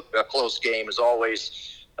play a close game is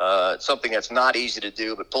always something that's not easy to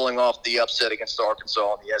do. But pulling off the upset against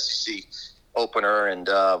Arkansas in the SEC opener and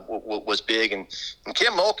was big. And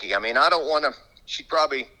Kim Mulkey, I mean, I don't want to – she'd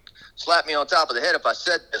probably slap me on top of the head if I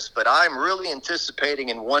said this, but I'm really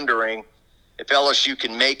anticipating and wondering if LSU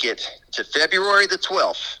can make it to February the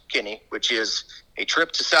 12th, Kenny, which is a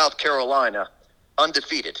trip to South Carolina –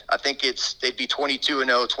 undefeated. I think they'd be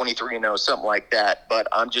 22-0, 23-0, something like that. But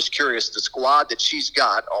I'm just curious, the squad that she's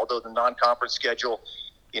got, although the non-conference schedule,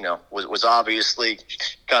 was obviously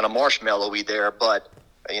kind of marshmallowy there, but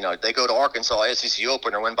they go to Arkansas SEC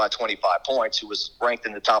opener, win by 25 points, who was ranked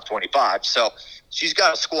in the top 25. So she's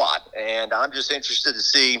got a squad, and I'm just interested to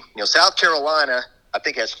see. South Carolina, I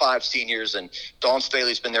think, has 5 seniors, and Dawn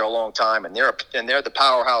Staley's been there a long time, and they're the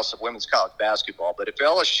powerhouse of women's college basketball. But if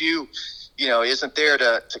LSU isn't there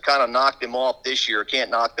to kind of knock them off this year, can't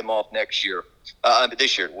knock them off next year.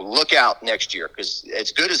 This year, we'll look out next year, because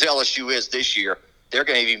as good as LSU is this year, they're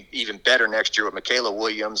going to be even better next year with Michaela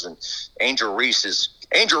Williams and Angel Reese.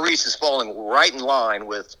 Angel Reese is falling right in line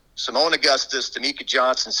with Simone Augustus, Tamika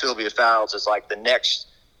Johnson, Sylvia Fowles as like the next,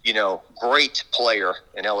 great player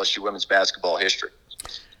in LSU women's basketball history.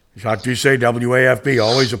 Jacques Doucet, WAFB,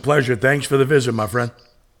 always a pleasure. Thanks for the visit, my friend.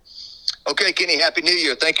 Okay, Kenny, Happy New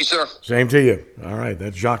Year. Thank you, sir. Same to you. All right,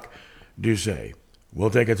 that's Jacques Doucet.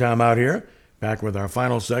 We'll take a time out here, back with our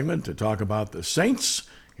final segment to talk about the Saints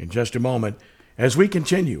in just a moment as we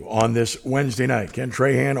continue on this Wednesday night. Ken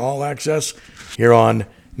Trahan, All Access, here on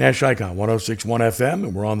Nash Icon 106.1 FM,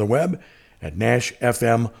 and we're on the web at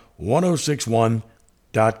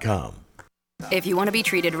NashFM1061.com. If you want to be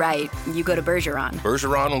treated right, you go to Bergeron.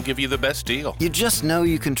 Bergeron will give you the best deal. You just know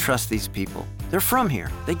you can trust these people. They're from here.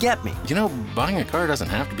 They get me. You know, buying a car doesn't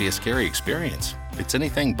have to be a scary experience. It's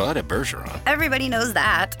anything but at Bergeron. Everybody knows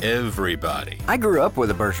that. Everybody. I grew up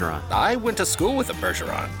with a Bergeron. I went to school with a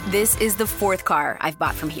Bergeron. This is the 4th car I've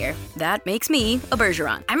bought from here. That makes me a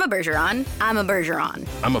Bergeron. I'm a Bergeron. I'm a Bergeron.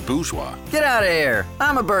 I'm a bourgeois. Get out of here.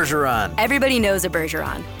 I'm a Bergeron. Everybody knows a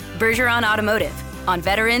Bergeron. Bergeron Automotive on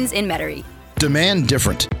Veterans in Metairie. Demand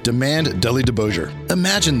different. Demand Dudley DeBosier.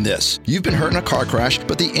 Imagine this. You've been hurt in a car crash,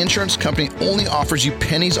 but the insurance company only offers you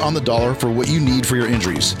pennies on the dollar for what you need for your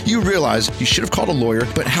injuries. You realize you should have called a lawyer,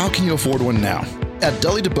 but how can you afford one now? At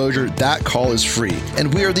Dudley DeBosier, that call is free,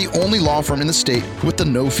 and we are the only law firm in the state with the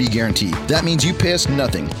no-fee guarantee. That means you pay us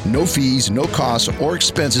nothing, no fees, no costs, or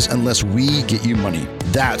expenses unless we get you money.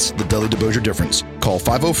 That's the Dudley DeBosier difference. Call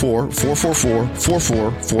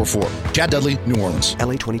 504-444-4444. Chad Dudley, New Orleans.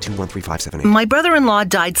 LA 22-13578. My brother-in-law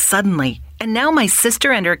died suddenly, and now my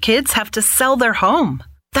sister and her kids have to sell their home.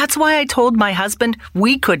 That's why I told my husband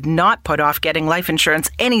we could not put off getting life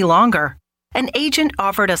insurance any longer. An agent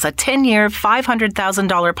offered us a 10-year,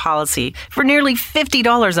 $500,000 policy for nearly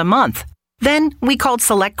 $50 a month. Then we called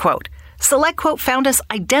SelectQuote. SelectQuote found us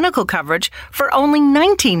identical coverage for only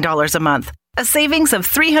 $19 a month, a savings of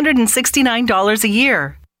 $369 a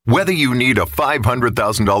year. Whether you need a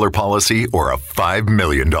 $500,000 policy or a $5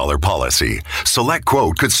 million policy,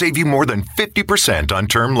 SelectQuote could save you more than 50% on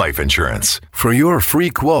term life insurance. For your free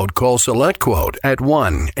quote, call SelectQuote at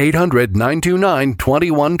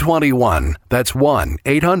 1-800-929-2121. That's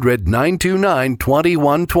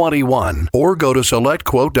 1-800-929-2121. Or go to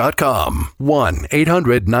SelectQuote.com.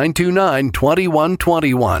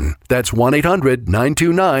 1-800-929-2121. That's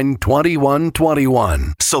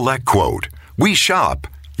 1-800-929-2121. SelectQuote. We shop.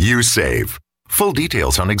 You save. Full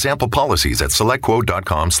details on example policies at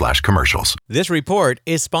selectquote.com/commercials. This report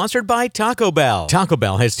is sponsored by Taco Bell. Taco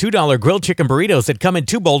Bell has $2 grilled chicken burritos that come in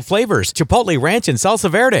 2 bold flavors, Chipotle Ranch and Salsa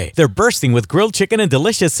Verde. They're bursting with grilled chicken and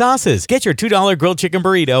delicious sauces. Get your $2 grilled chicken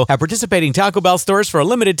burrito at participating Taco Bell stores for a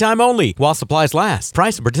limited time only, while supplies last.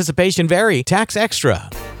 Price and participation vary. Tax extra.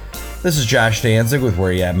 This is Josh Danzig with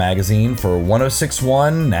Where You At Magazine for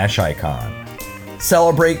 106.1 Nash Icon.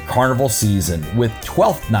 Celebrate Carnival season with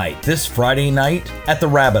 12th Night this Friday night at the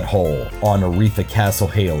Rabbit Hole on Aretha Castle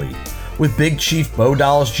Haley, with Big Chief Bo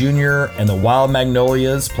Dallas Jr. and the Wild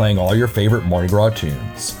Magnolias playing all your favorite Mardi Gras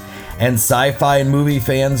tunes. And sci-fi and movie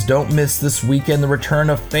fans, don't miss this weekend the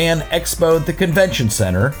return of Fan Expo at the Convention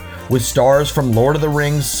Center with stars from Lord of the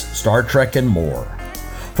Rings, Star Trek, and more.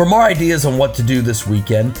 For more ideas on what to do this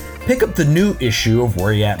weekend, pick up the new issue of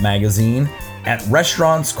Where You At Magazine at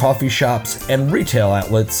restaurants, coffee shops, and retail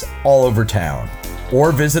outlets all over town.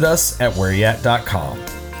 Or visit us at whereyat.com.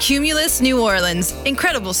 Cumulus New Orleans.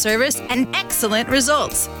 Incredible service and excellent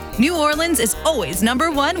results. New Orleans is always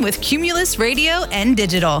 #1 with Cumulus Radio and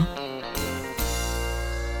Digital.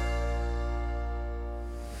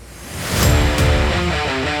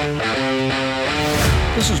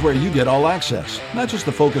 This is where you get all access, not just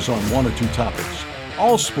the focus on 1 or 2 topics.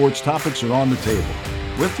 All sports topics are on the table,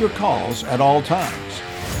 with your calls at all times.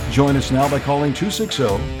 Join us now by calling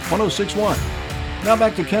 260-1061. Now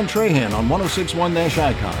back to Ken Trahan on 106.1 Nash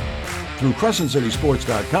Icon, through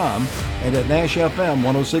CrescentCitySports.com and at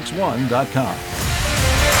NashFM1061.com.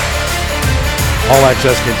 All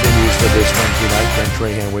access continues for this Wednesday night. Ken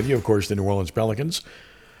Trahan with you. Of course, the New Orleans Pelicans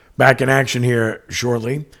back in action here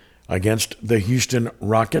shortly against the Houston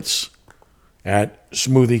Rockets at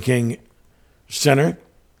Smoothie King Center.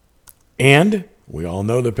 And we all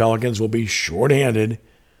know the Pelicans will be shorthanded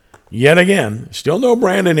yet again. Still no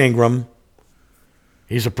Brandon Ingram.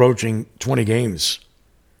 He's approaching 20 games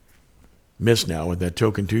missed now with that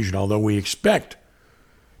toe contusion, although we expect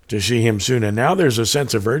to see him soon. And now there's a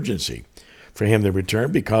sense of urgency for him to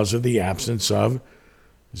return because of the absence of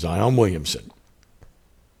Zion Williamson,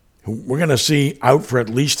 who we're going to see out for at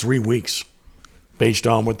least 3 weeks based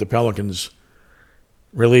on what the Pelicans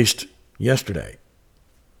released yesterday.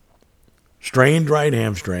 Strained right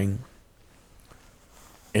hamstring,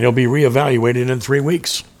 and he'll be reevaluated in 3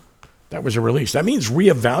 weeks. That was a release. That means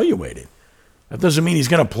reevaluated. That doesn't mean he's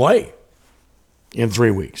going to play in 3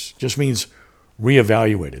 weeks. Just means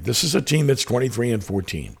reevaluated. This is a team that's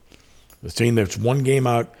 23-14. The team that's 1 game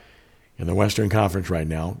out in the Western Conference right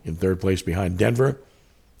now, in 3rd place behind Denver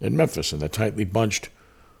and Memphis in the tightly bunched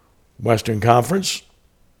Western Conference.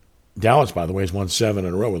 Dallas, by the way, has won 7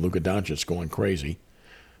 in a row with Luka Doncic going crazy.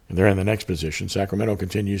 And they're in the next position. Sacramento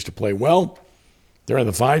continues to play well. They're in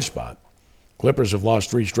the 5 spot. Clippers have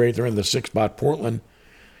lost 3 straight. They're in the 6th spot. Portland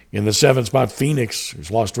in the 7th spot. Phoenix,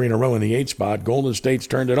 who's lost 3 in a row, in the 8th spot. Golden State's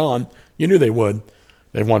turned it on. You knew they would.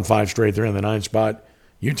 They've won 5 straight. They're in the 9th spot.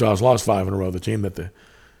 Utah's lost 5 in a row, the team that the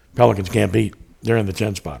Pelicans can't beat. They're in the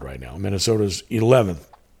 10th spot right now. Minnesota's 11th.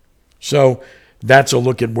 So that's a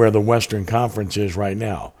look at where the Western Conference is right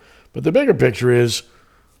now. But the bigger picture is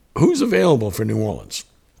who's available for New Orleans?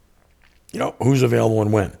 Who's available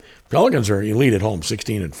and when? Pelicans are elite at home,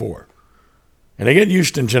 16-4. And they get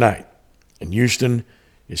Houston tonight. And Houston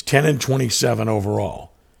is 10-27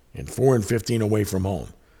 overall and 4-15 away from home.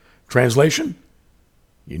 Translation?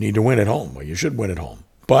 You need to win at home. Well, you should win at home.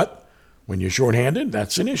 But when you're shorthanded,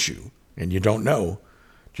 that's an issue. And you don't know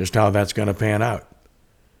just how that's going to pan out.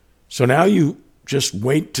 So now you just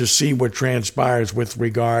wait to see what transpires with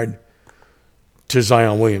regard to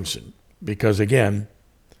Zion Williamson. Because, again,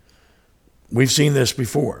 we've seen this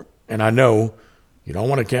before. And I know you don't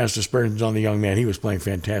want to cast aspersions on the young man. He was playing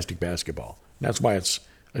fantastic basketball. That's why it's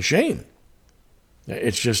a shame.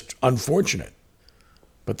 It's just unfortunate.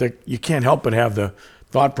 But you can't help but have the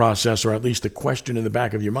thought process, or at least the question in the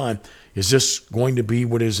back of your mind, is this going to be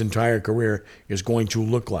what his entire career is going to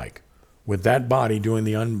look like? With that body doing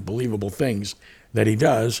the unbelievable things that he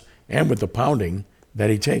does and with the pounding that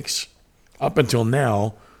he takes. Up until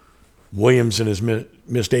now, Williamson has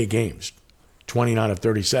missed 8 games, 29 of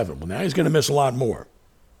 37. Well, now he's going to miss a lot more.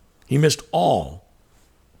 He missed all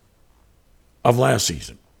of last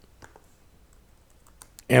season.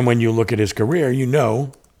 And when you look at his career, you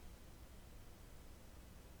know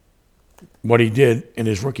what he did in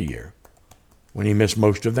his rookie year when he missed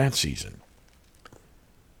most of that season.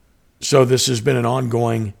 So this has been an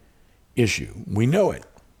ongoing issue. We know it.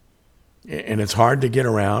 And it's hard to get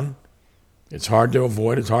around. It's hard to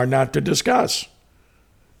avoid. It's hard not to discuss.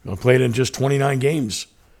 He played in just 29 games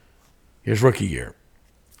his rookie year.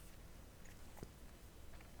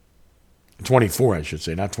 24, I should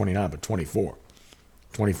say. Not 29, but 24.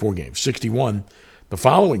 24 games. 61 the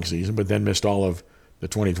following season, but then missed all of the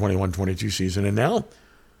 2021-22 season. And now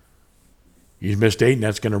he's missed 8, and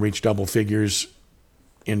that's going to reach double figures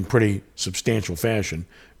in pretty substantial fashion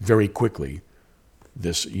very quickly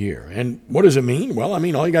this year. And what does it mean? Well,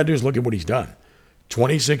 all you got to do is look at what he's done.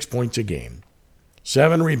 26 points a game,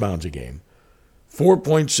 7 rebounds a game,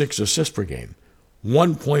 4.6 assists per game,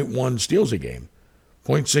 1.1 steals a game,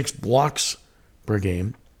 0.6 blocks per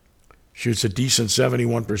game, shoots a decent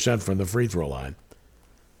 71% from the free throw line,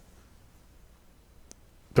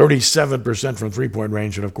 37% from three-point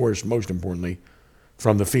range, and, of course, most importantly,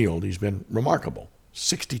 from the field. He's been remarkable.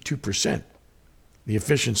 62%. The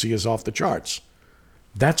efficiency is off the charts.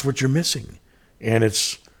 That's what you're missing. And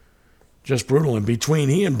it's just brutal. And between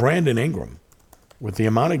he and Brandon Ingram, with the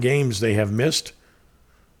amount of games they have missed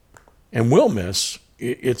and will miss,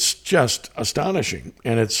 it's just astonishing.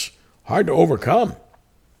 And it's hard to overcome.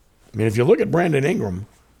 If you look at Brandon Ingram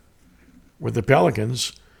with the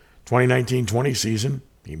Pelicans, 2019-20 season,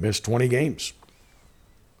 he missed 20 games.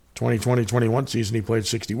 2020-21 season, he played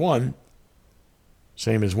 61,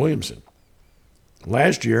 same as Williamson.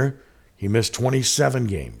 Last year, he missed 27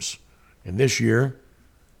 games. And this year,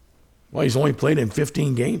 he's only played in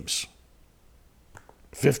 15 games.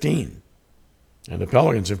 15. And the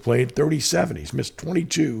Pelicans have played 37. He's missed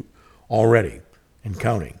 22 already and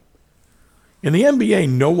counting. In the NBA,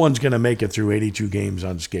 no one's going to make it through 82 games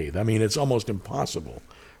unscathed. It's almost impossible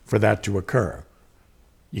for that to occur.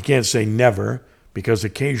 You can't say never, because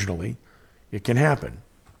occasionally it can happen,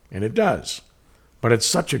 and it does. But it's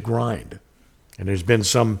such a grind. And there's been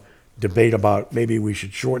some debate about maybe we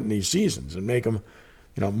should shorten these seasons and make them,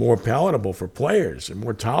 more palatable for players and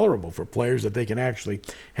more tolerable for players, that they can actually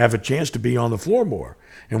have a chance to be on the floor more.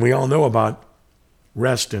 And we all know about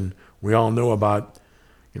rest, and we all know about,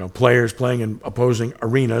 players playing in opposing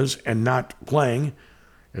arenas and not playing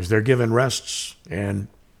as they're given rests. And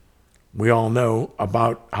we all know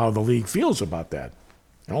about how the league feels about that.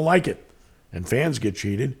 I don't like it. And fans get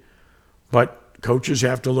cheated. But coaches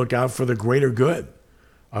have to look out for the greater good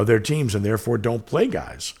of their teams, and therefore don't play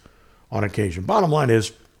guys on occasion. Bottom line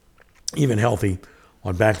is, even healthy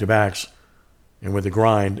on back-to-backs and with the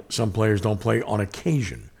grind, some players don't play on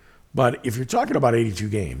occasion. But if you're talking about 82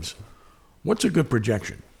 games, what's a good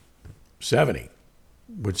projection? 70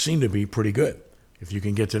 would seem to be pretty good. If you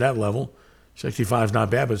can get to that level, 65 is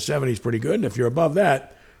not bad, but 70 is pretty good. And if you're above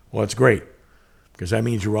that, well, it's great, because that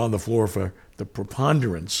means you're on the floor for the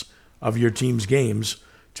preponderance of your team's games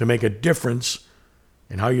to make a difference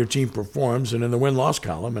in how your team performs and in the win-loss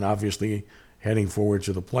column, and obviously heading forward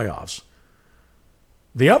to the playoffs.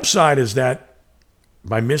 The upside is that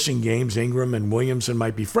by missing games, Ingram and Williamson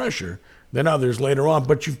might be fresher than others later on,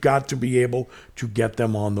 but you've got to be able to get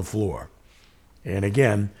them on the floor. And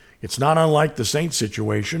again, it's not unlike the Saints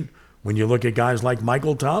situation when you look at guys like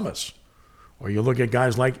Michael Thomas, or you look at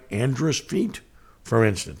guys like Andrus Feet, for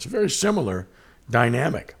instance. A very similar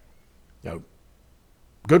dynamic.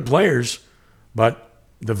 Good players, but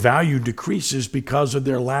the value decreases because of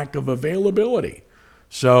their lack of availability.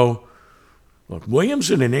 So, look,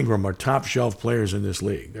 Williamson and Ingram are top shelf players in this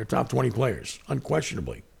league. They're top 20 players,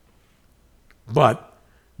 unquestionably. But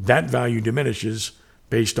that value diminishes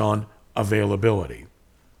based on availability.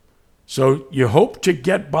 So you hope to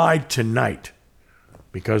get by tonight,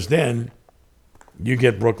 because then you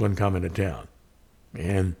get Brooklyn coming to town.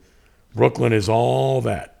 And Brooklyn is all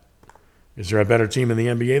that. Is there a better team in the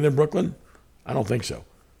NBA than Brooklyn? I don't think so.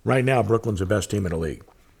 Right now, Brooklyn's the best team in the league.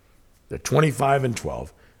 They're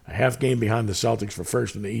 25-12, a half game behind the Celtics for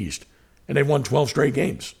first in the East, and they've won 12 straight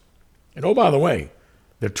games. And oh, by the way,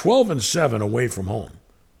 they're 12-7 away from home.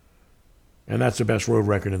 And that's the best road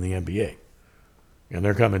record in the NBA. And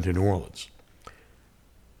they're coming to New Orleans.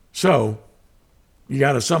 So, you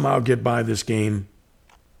got to somehow get by this game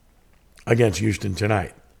against Houston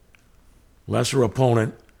tonight. Lesser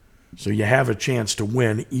opponent, so you have a chance to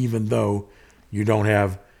win even though you don't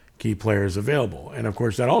have key players available. And, of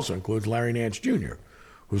course, that also includes Larry Nance Jr.,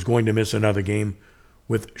 who's going to miss another game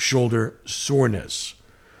with shoulder soreness.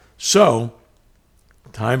 So,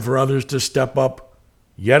 time for others to step up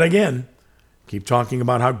yet again. Keep talking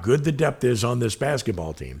about how good the depth is on this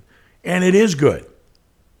basketball team. And it is good.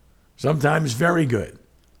 Sometimes very good.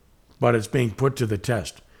 But it's being put to the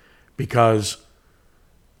test because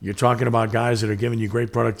you're talking about guys that are giving you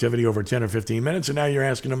great productivity over 10 or 15 minutes, and now you're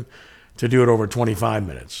asking them to do it over 25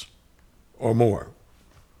 minutes or more.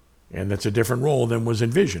 And that's a different role than was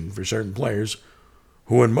envisioned for certain players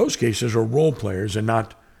who in most cases are role players and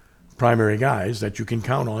not primary guys that you can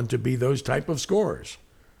count on to be those type of scorers.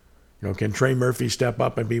 Can Trey Murphy step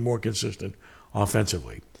up and be more consistent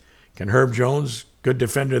offensively? Can Herb Jones, good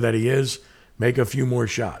defender that he is, make a few more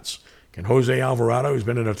shots? Can Jose Alvarado, who's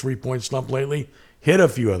been in a three-point slump lately, hit a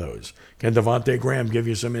few of those? Can Devontae Graham give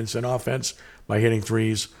you some instant offense by hitting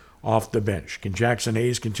threes off the bench? Can Jackson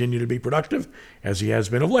Hayes continue to be productive, as he has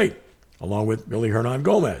been of late, along with Billy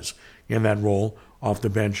Hernan-Gomez in that role off the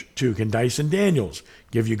bench too? Can Dyson Daniels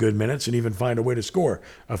give you good minutes and even find a way to score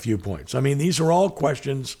a few points? I mean, these are all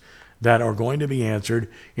questions that are going to be answered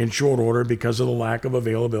in short order because of the lack of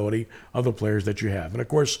availability of the players that you have. And, of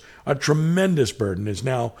course, a tremendous burden is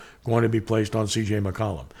now going to be placed on C.J.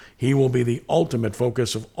 McCollum. He will be the ultimate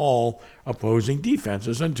focus of all opposing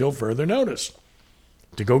defenses until further notice,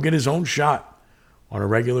 to go get his own shot on a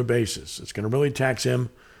regular basis. It's going to really tax him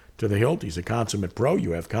to the hilt. He's a consummate pro.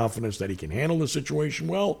 You have confidence that he can handle the situation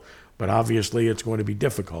well, but obviously it's going to be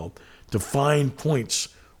difficult to find points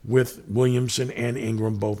with Williamson and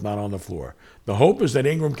Ingram both not on the floor. The hope is that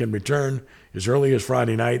Ingram can return as early as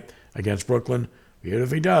Friday night against Brooklyn. Even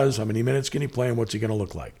if he does, how many minutes can he play and what's he going to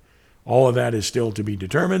look like? All of that is still to be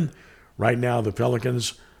determined. Right now, the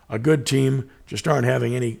Pelicans, a good team, just aren't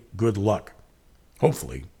having any good luck.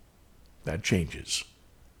 Hopefully, that changes.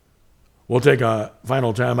 We'll take a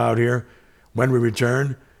final time out here. When we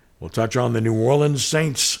return, we'll touch on the New Orleans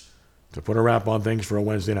Saints to put a wrap on things for a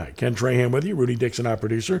Wednesday night. Ken Trahan with you, Rudy Dixon, our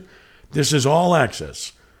producer. This is All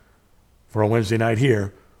Access for a Wednesday night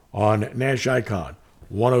here on Nash Icon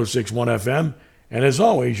 106.1 FM. And as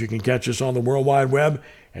always, you can catch us on the World Wide Web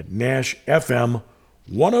at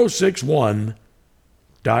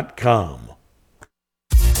NashFM1061.com.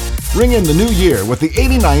 Ring in the new year with the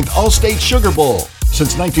 89th Allstate Sugar Bowl.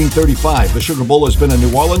 Since 1935, the Sugar Bowl has been a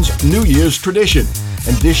New Orleans New Year's tradition.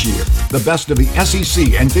 And this year, the best of the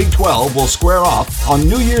SEC and Big 12 will square off on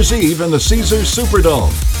New Year's Eve in the Caesars Superdome.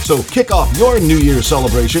 So kick off your New Year's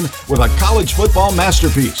celebration with a college football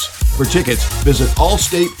masterpiece. For tickets, visit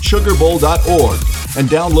allstatesugarbowl.org and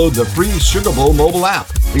download the free Sugar Bowl mobile app.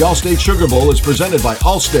 The Allstate Sugar Bowl is presented by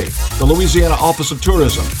Allstate, the Louisiana Office of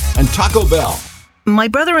Tourism, and Taco Bell. My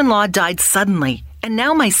brother-in-law died suddenly, and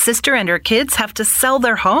now my sister and her kids have to sell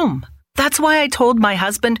their home. That's why I told my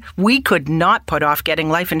husband we could not put off getting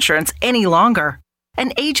life insurance any longer.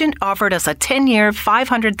 An agent offered us a 10-year,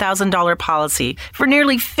 $500,000 policy for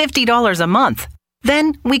nearly $50 a month.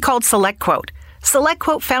 Then we called SelectQuote.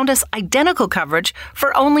 SelectQuote found us identical coverage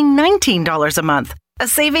for only $19 a month, a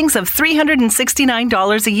savings of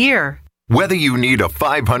 $369 a year. Whether you need a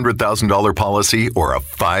 $500,000 policy or a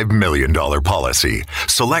 $5 million policy,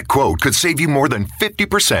 SelectQuote could save you more than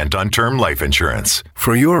 50% on term life insurance.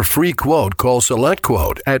 For your free quote, call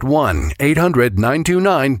SelectQuote at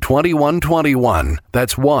 1-800-929-2121.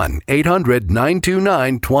 That's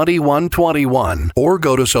 1-800-929-2121. Or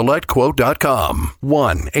go to SelectQuote.com.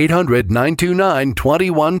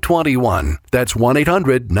 1-800-929-2121. That's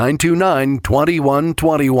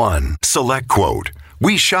 1-800-929-2121. SelectQuote.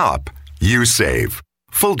 We shop. You save.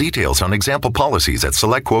 Full details on example policies at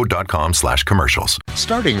selectquote.com/commercials.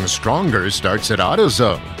 Starting Stronger starts at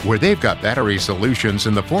AutoZone, where they've got battery solutions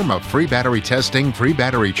in the form of free battery testing, free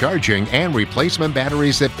battery charging, and replacement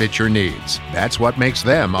batteries that fit your needs. That's what makes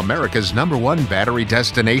them America's #1 battery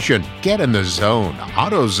destination. Get in the zone.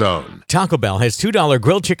 AutoZone. Taco Bell has $2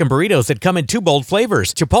 grilled chicken burritos that come in 2 bold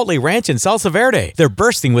flavors, Chipotle Ranch and Salsa Verde. They're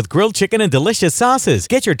bursting with grilled chicken and delicious sauces.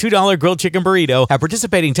 Get your $2 grilled chicken burrito at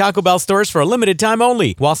participating Taco Bell stores for a limited time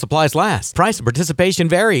only, while supplies last. Price and participation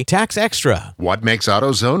vary. Tax extra. What makes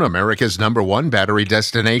AutoZone America's #1 battery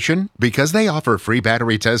destination? Because they offer free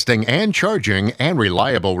battery testing and charging and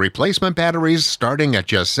reliable replacement batteries starting at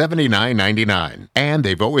just $79.99. And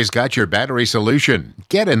they've always got your battery solution.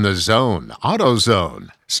 Get in the zone. AutoZone.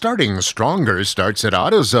 Starting Stronger starts at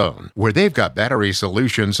AutoZone, where they've got battery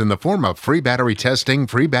solutions in the form of free battery testing,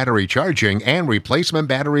 free battery charging, and replacement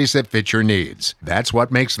batteries that fit your needs. That's what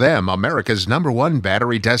makes them America's #1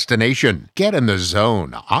 battery destination. Get in the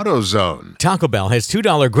zone. AutoZone. Taco Bell has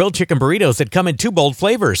 $2 grilled chicken burritos that come in 2 bold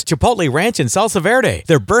flavors, Chipotle Ranch and Salsa Verde.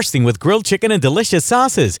 They're bursting with grilled chicken and delicious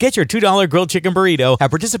sauces. Get your $2 grilled chicken burrito at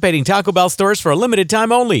participating Taco Bell stores for a limited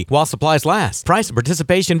time only, while supplies last. Price and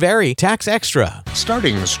participation vary. Tax extra.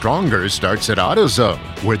 Starting Stronger starts at AutoZone,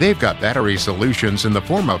 where they've got battery solutions in the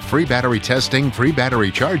form of free battery testing, free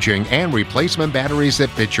battery charging, and replacement batteries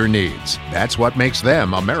that fit your needs. That's what makes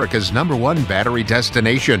them America's #1 battery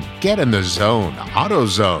destination. Get in the zone.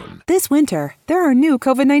 AutoZone. This winter, there are new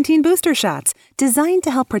COVID-19 booster shots designed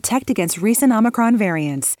to help protect against recent Omicron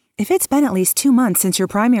variants. If it's been at least 2 months since your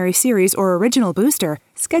primary series or original booster,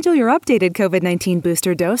 schedule your updated COVID-19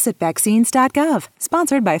 booster dose at vaccines.gov.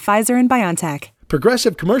 Sponsored by Pfizer and BioNTech.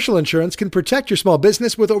 Progressive Commercial Insurance can protect your small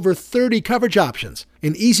business with over 30 coverage options,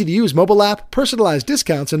 an easy-to-use mobile app, personalized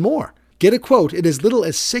discounts, and more. Get a quote in as little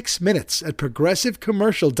as 6 minutes at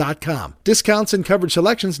progressivecommercial.com. Discounts and coverage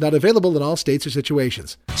selections not available in all states or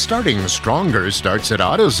situations. Starting Stronger starts at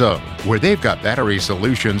AutoZone, where they've got battery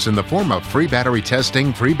solutions in the form of free battery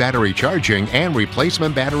testing, free battery charging, and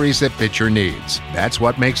replacement batteries that fit your needs. That's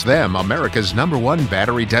what makes them America's #1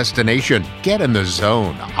 battery destination. Get in the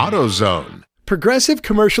zone. AutoZone. Progressive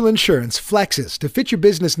Commercial Insurance flexes to fit your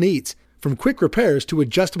business needs, from quick repairs to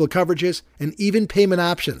adjustable coverages and even payment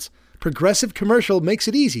options. Progressive Commercial makes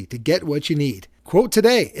it easy to get what you need. Quote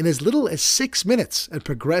today in as little as 6 minutes at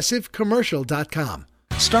progressivecommercial.com.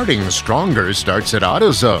 Starting Stronger starts at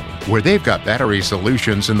AutoZone, where they've got battery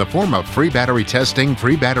solutions in the form of free battery testing,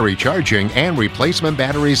 free battery charging, and replacement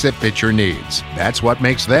batteries that fit your needs. That's what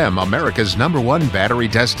makes them America's #1 battery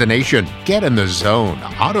destination. Get in the zone.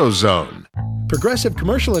 AutoZone. Progressive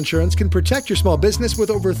Commercial Insurance can protect your small business with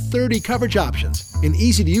over 30 coverage options, an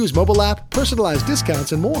easy-to-use mobile app, personalized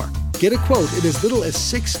discounts, and more. Get a quote in as little as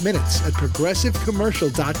 6 minutes at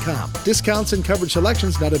progressivecommercial.com. Discounts and coverage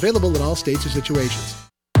selections not available in all states or situations.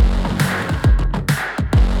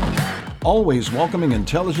 Always welcoming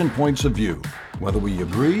intelligent points of view, whether we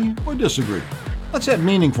agree or disagree. Let's have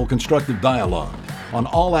meaningful, constructive dialogue on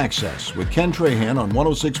All Access with Ken Trahan on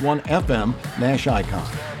 106.1 FM Nash Icon,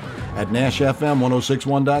 at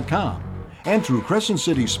NashFM1061.com, and through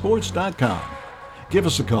CrescentCitySports.com. Give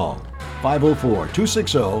us a call,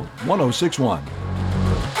 504-260-1061.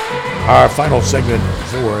 Our final segment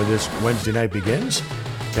for this Wednesday night begins.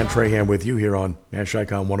 Ken Trahan with you here on Nash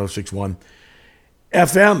Icon 106.1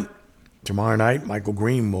 FM. Tomorrow night, Michael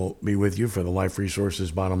Green will be with you for the Life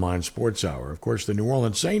Resources Bottom Line Sports Hour. Of course, the New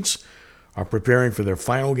Orleans Saints are preparing for their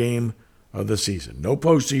final game of the season. No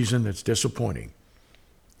postseason. That's disappointing.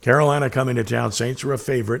 Carolina coming to town. Saints are a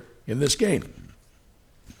favorite in this game.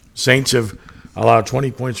 Saints have allowed 20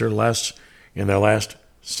 points or less in their last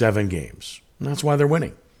 7 games. And that's why they're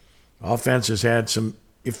winning. Offense has had some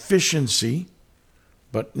efficiency,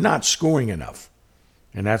 but not scoring enough.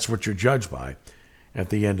 And that's what you're judged by at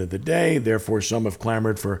the end of the day. Therefore, some have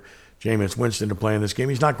clamored for Jameis Winston to play in this game.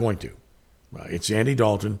 He's not going to. It's Andy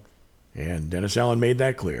Dalton, and Dennis Allen made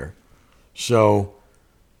that clear. So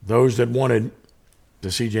those that wanted to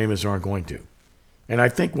see Jameis aren't going to. And I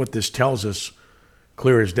think what this tells us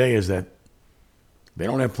clear as day is that they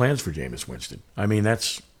don't have plans for Jameis Winston. I mean,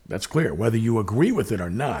 that's clear. Whether you agree with it or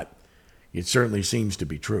not, it certainly seems to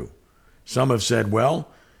be true. Some have said, well,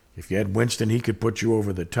 if you had Winston, he could put you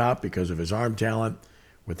over the top because of his arm talent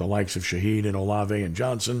with the likes of Shaheed and Olave and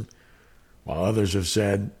Johnson, while others have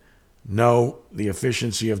said, no, the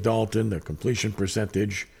efficiency of Dalton, the completion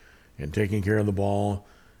percentage, and taking care of the ball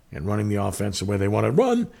and running the offense the way they want to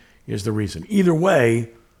run is the reason. Either way,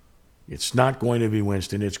 it's not going to be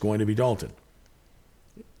Winston, it's going to be Dalton.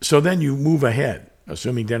 So then you move ahead,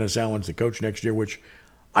 assuming Dennis Allen's the coach next year, which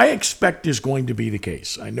I expect is going to be the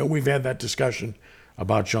case. I know we've had that discussion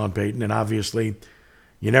about Sean Payton, and obviously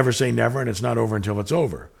you never say never, and it's not over until it's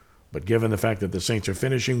over. But given the fact that the Saints are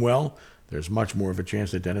finishing well, there's much more of a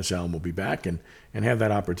chance that Dennis Allen will be back and have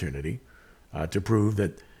that opportunity to prove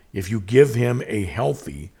that if you give him a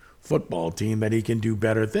healthy football team, that he can do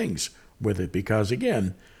better things with it. Because,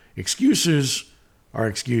 again, excuses are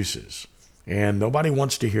excuses, and nobody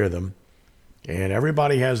wants to hear them, and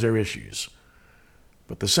everybody has their issues.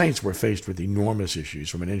 But the Saints were faced with enormous issues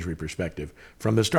from an injury perspective from the start.